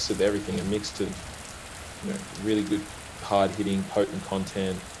mix of everything, a mix of, you know, really good, hard hitting, potent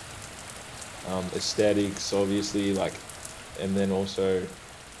content, aesthetics, obviously, like, and then also,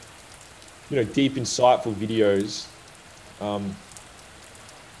 you know, deep, insightful videos. Um,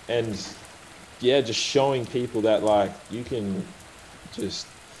 and yeah, just showing people that like you can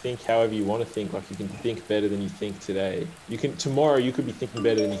just think however you want to think. Like you can think better than you think today. You can tomorrow you could be thinking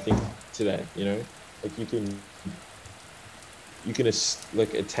better than you think today. You know, like you can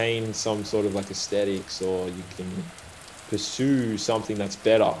like attain some sort of like aesthetics, or you can pursue something that's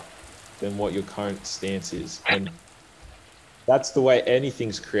better than what your current stance is. And that's the way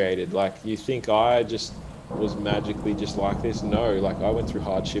anything's created. Like you think I just was magically just like this. No, like I went through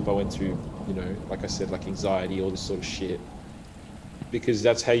hardship. I went through, like I said, like anxiety, all this sort of shit. Because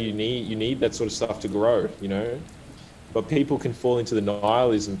that's how you need that sort of stuff to grow. But people can fall into the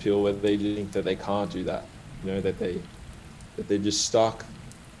nihilism pill where they think that they can't do that. That they're just stuck.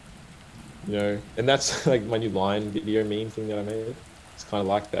 And that's like my new line video meme thing that I made. It's kind of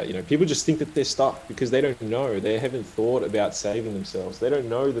like that. People just think that they're stuck because they don't know. They haven't thought about saving themselves. They don't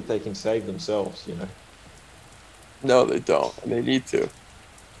know that they can save themselves. No, they don't, and they need to.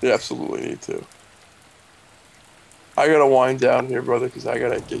 They absolutely need to. I gotta wind down here, brother, because I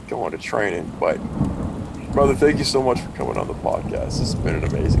gotta get going to training. But, brother, thank you so much for coming on the podcast. This has been an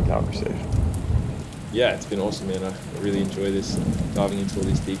amazing conversation. Yeah, it's been awesome, man. I really enjoy this, diving into all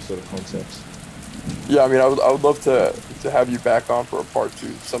these deep sort of concepts. Yeah, I mean, I would love to have you back on for a part 2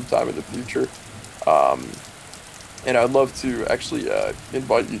 sometime in the future. And I'd love to actually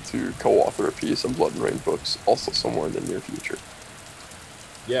invite you to co-author a piece on Blood and Rain books also somewhere in the near future.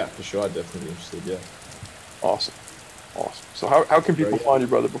 Yeah, for sure. I'd definitely be interested. Yeah. Awesome. So how can people find you,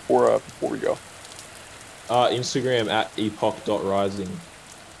 brother, before we go? Instagram at epoch.rising.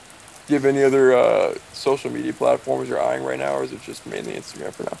 Do you have any other social media platforms you're eyeing right now, or is it just mainly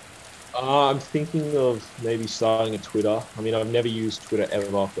Instagram for now? I'm thinking of maybe starting a Twitter. I mean, I've never used Twitter ever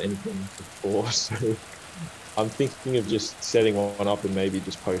for anything before, so I'm thinking of just setting one up and maybe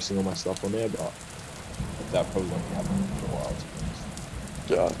just posting all my stuff on there, but that probably won't be happening for a while, to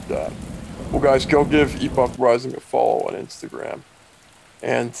be honest. Yeah. Well, guys, go give Epoch Rising a follow on Instagram,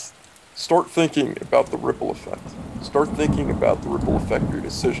 and start thinking about the ripple effect. Start thinking about the ripple effect of your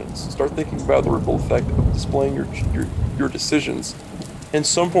decisions. Start thinking about the ripple effect of displaying your decisions in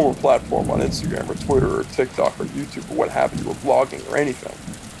some form of platform on Instagram or Twitter or TikTok or YouTube or what have you, or blogging or anything.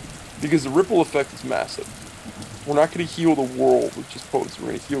 Because the ripple effect is massive. We're not going to heal the world with just posts. We're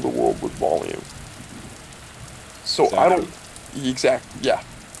going to heal the world with volume. So Exactly. yeah.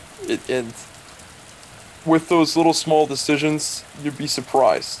 And with those little small decisions, you'd be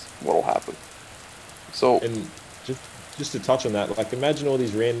surprised what'll happen. So, And just to touch on that, like imagine all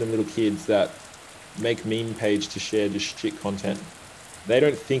these random little kids that make meme page to share just shit content. They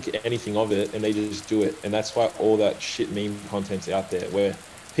don't think anything of it and they just do it. And that's why all that shit meme content's out there, where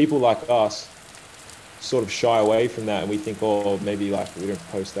people like us sort of shy away from that and we think, oh, maybe like we don't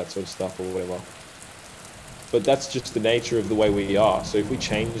post that sort of stuff or whatever. But that's just the nature of the way we are. So if we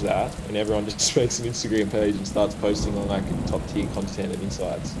change that and everyone just makes an Instagram page and starts posting on like top tier content and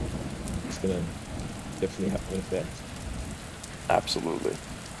insights, it's gonna definitely have an effect. absolutely.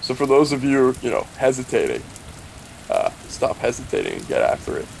 So for those of you, hesitating, stop hesitating and get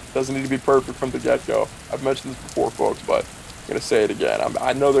after it. Doesn't need to be perfect from the get-go. I've mentioned this before, folks, but I'm going to say it again.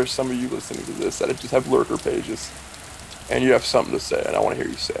 I know there's some of you listening to this that just have lurker pages, and you have something to say, and I want to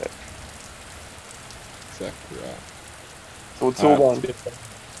hear you say it. Exactly right. So until then,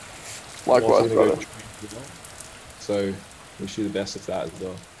 likewise, brother. So wish you the best of that as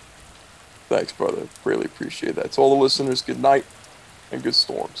well. Thanks, brother. Really appreciate that. To all the listeners, good night and good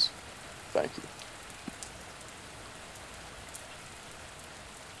storms. Thank you.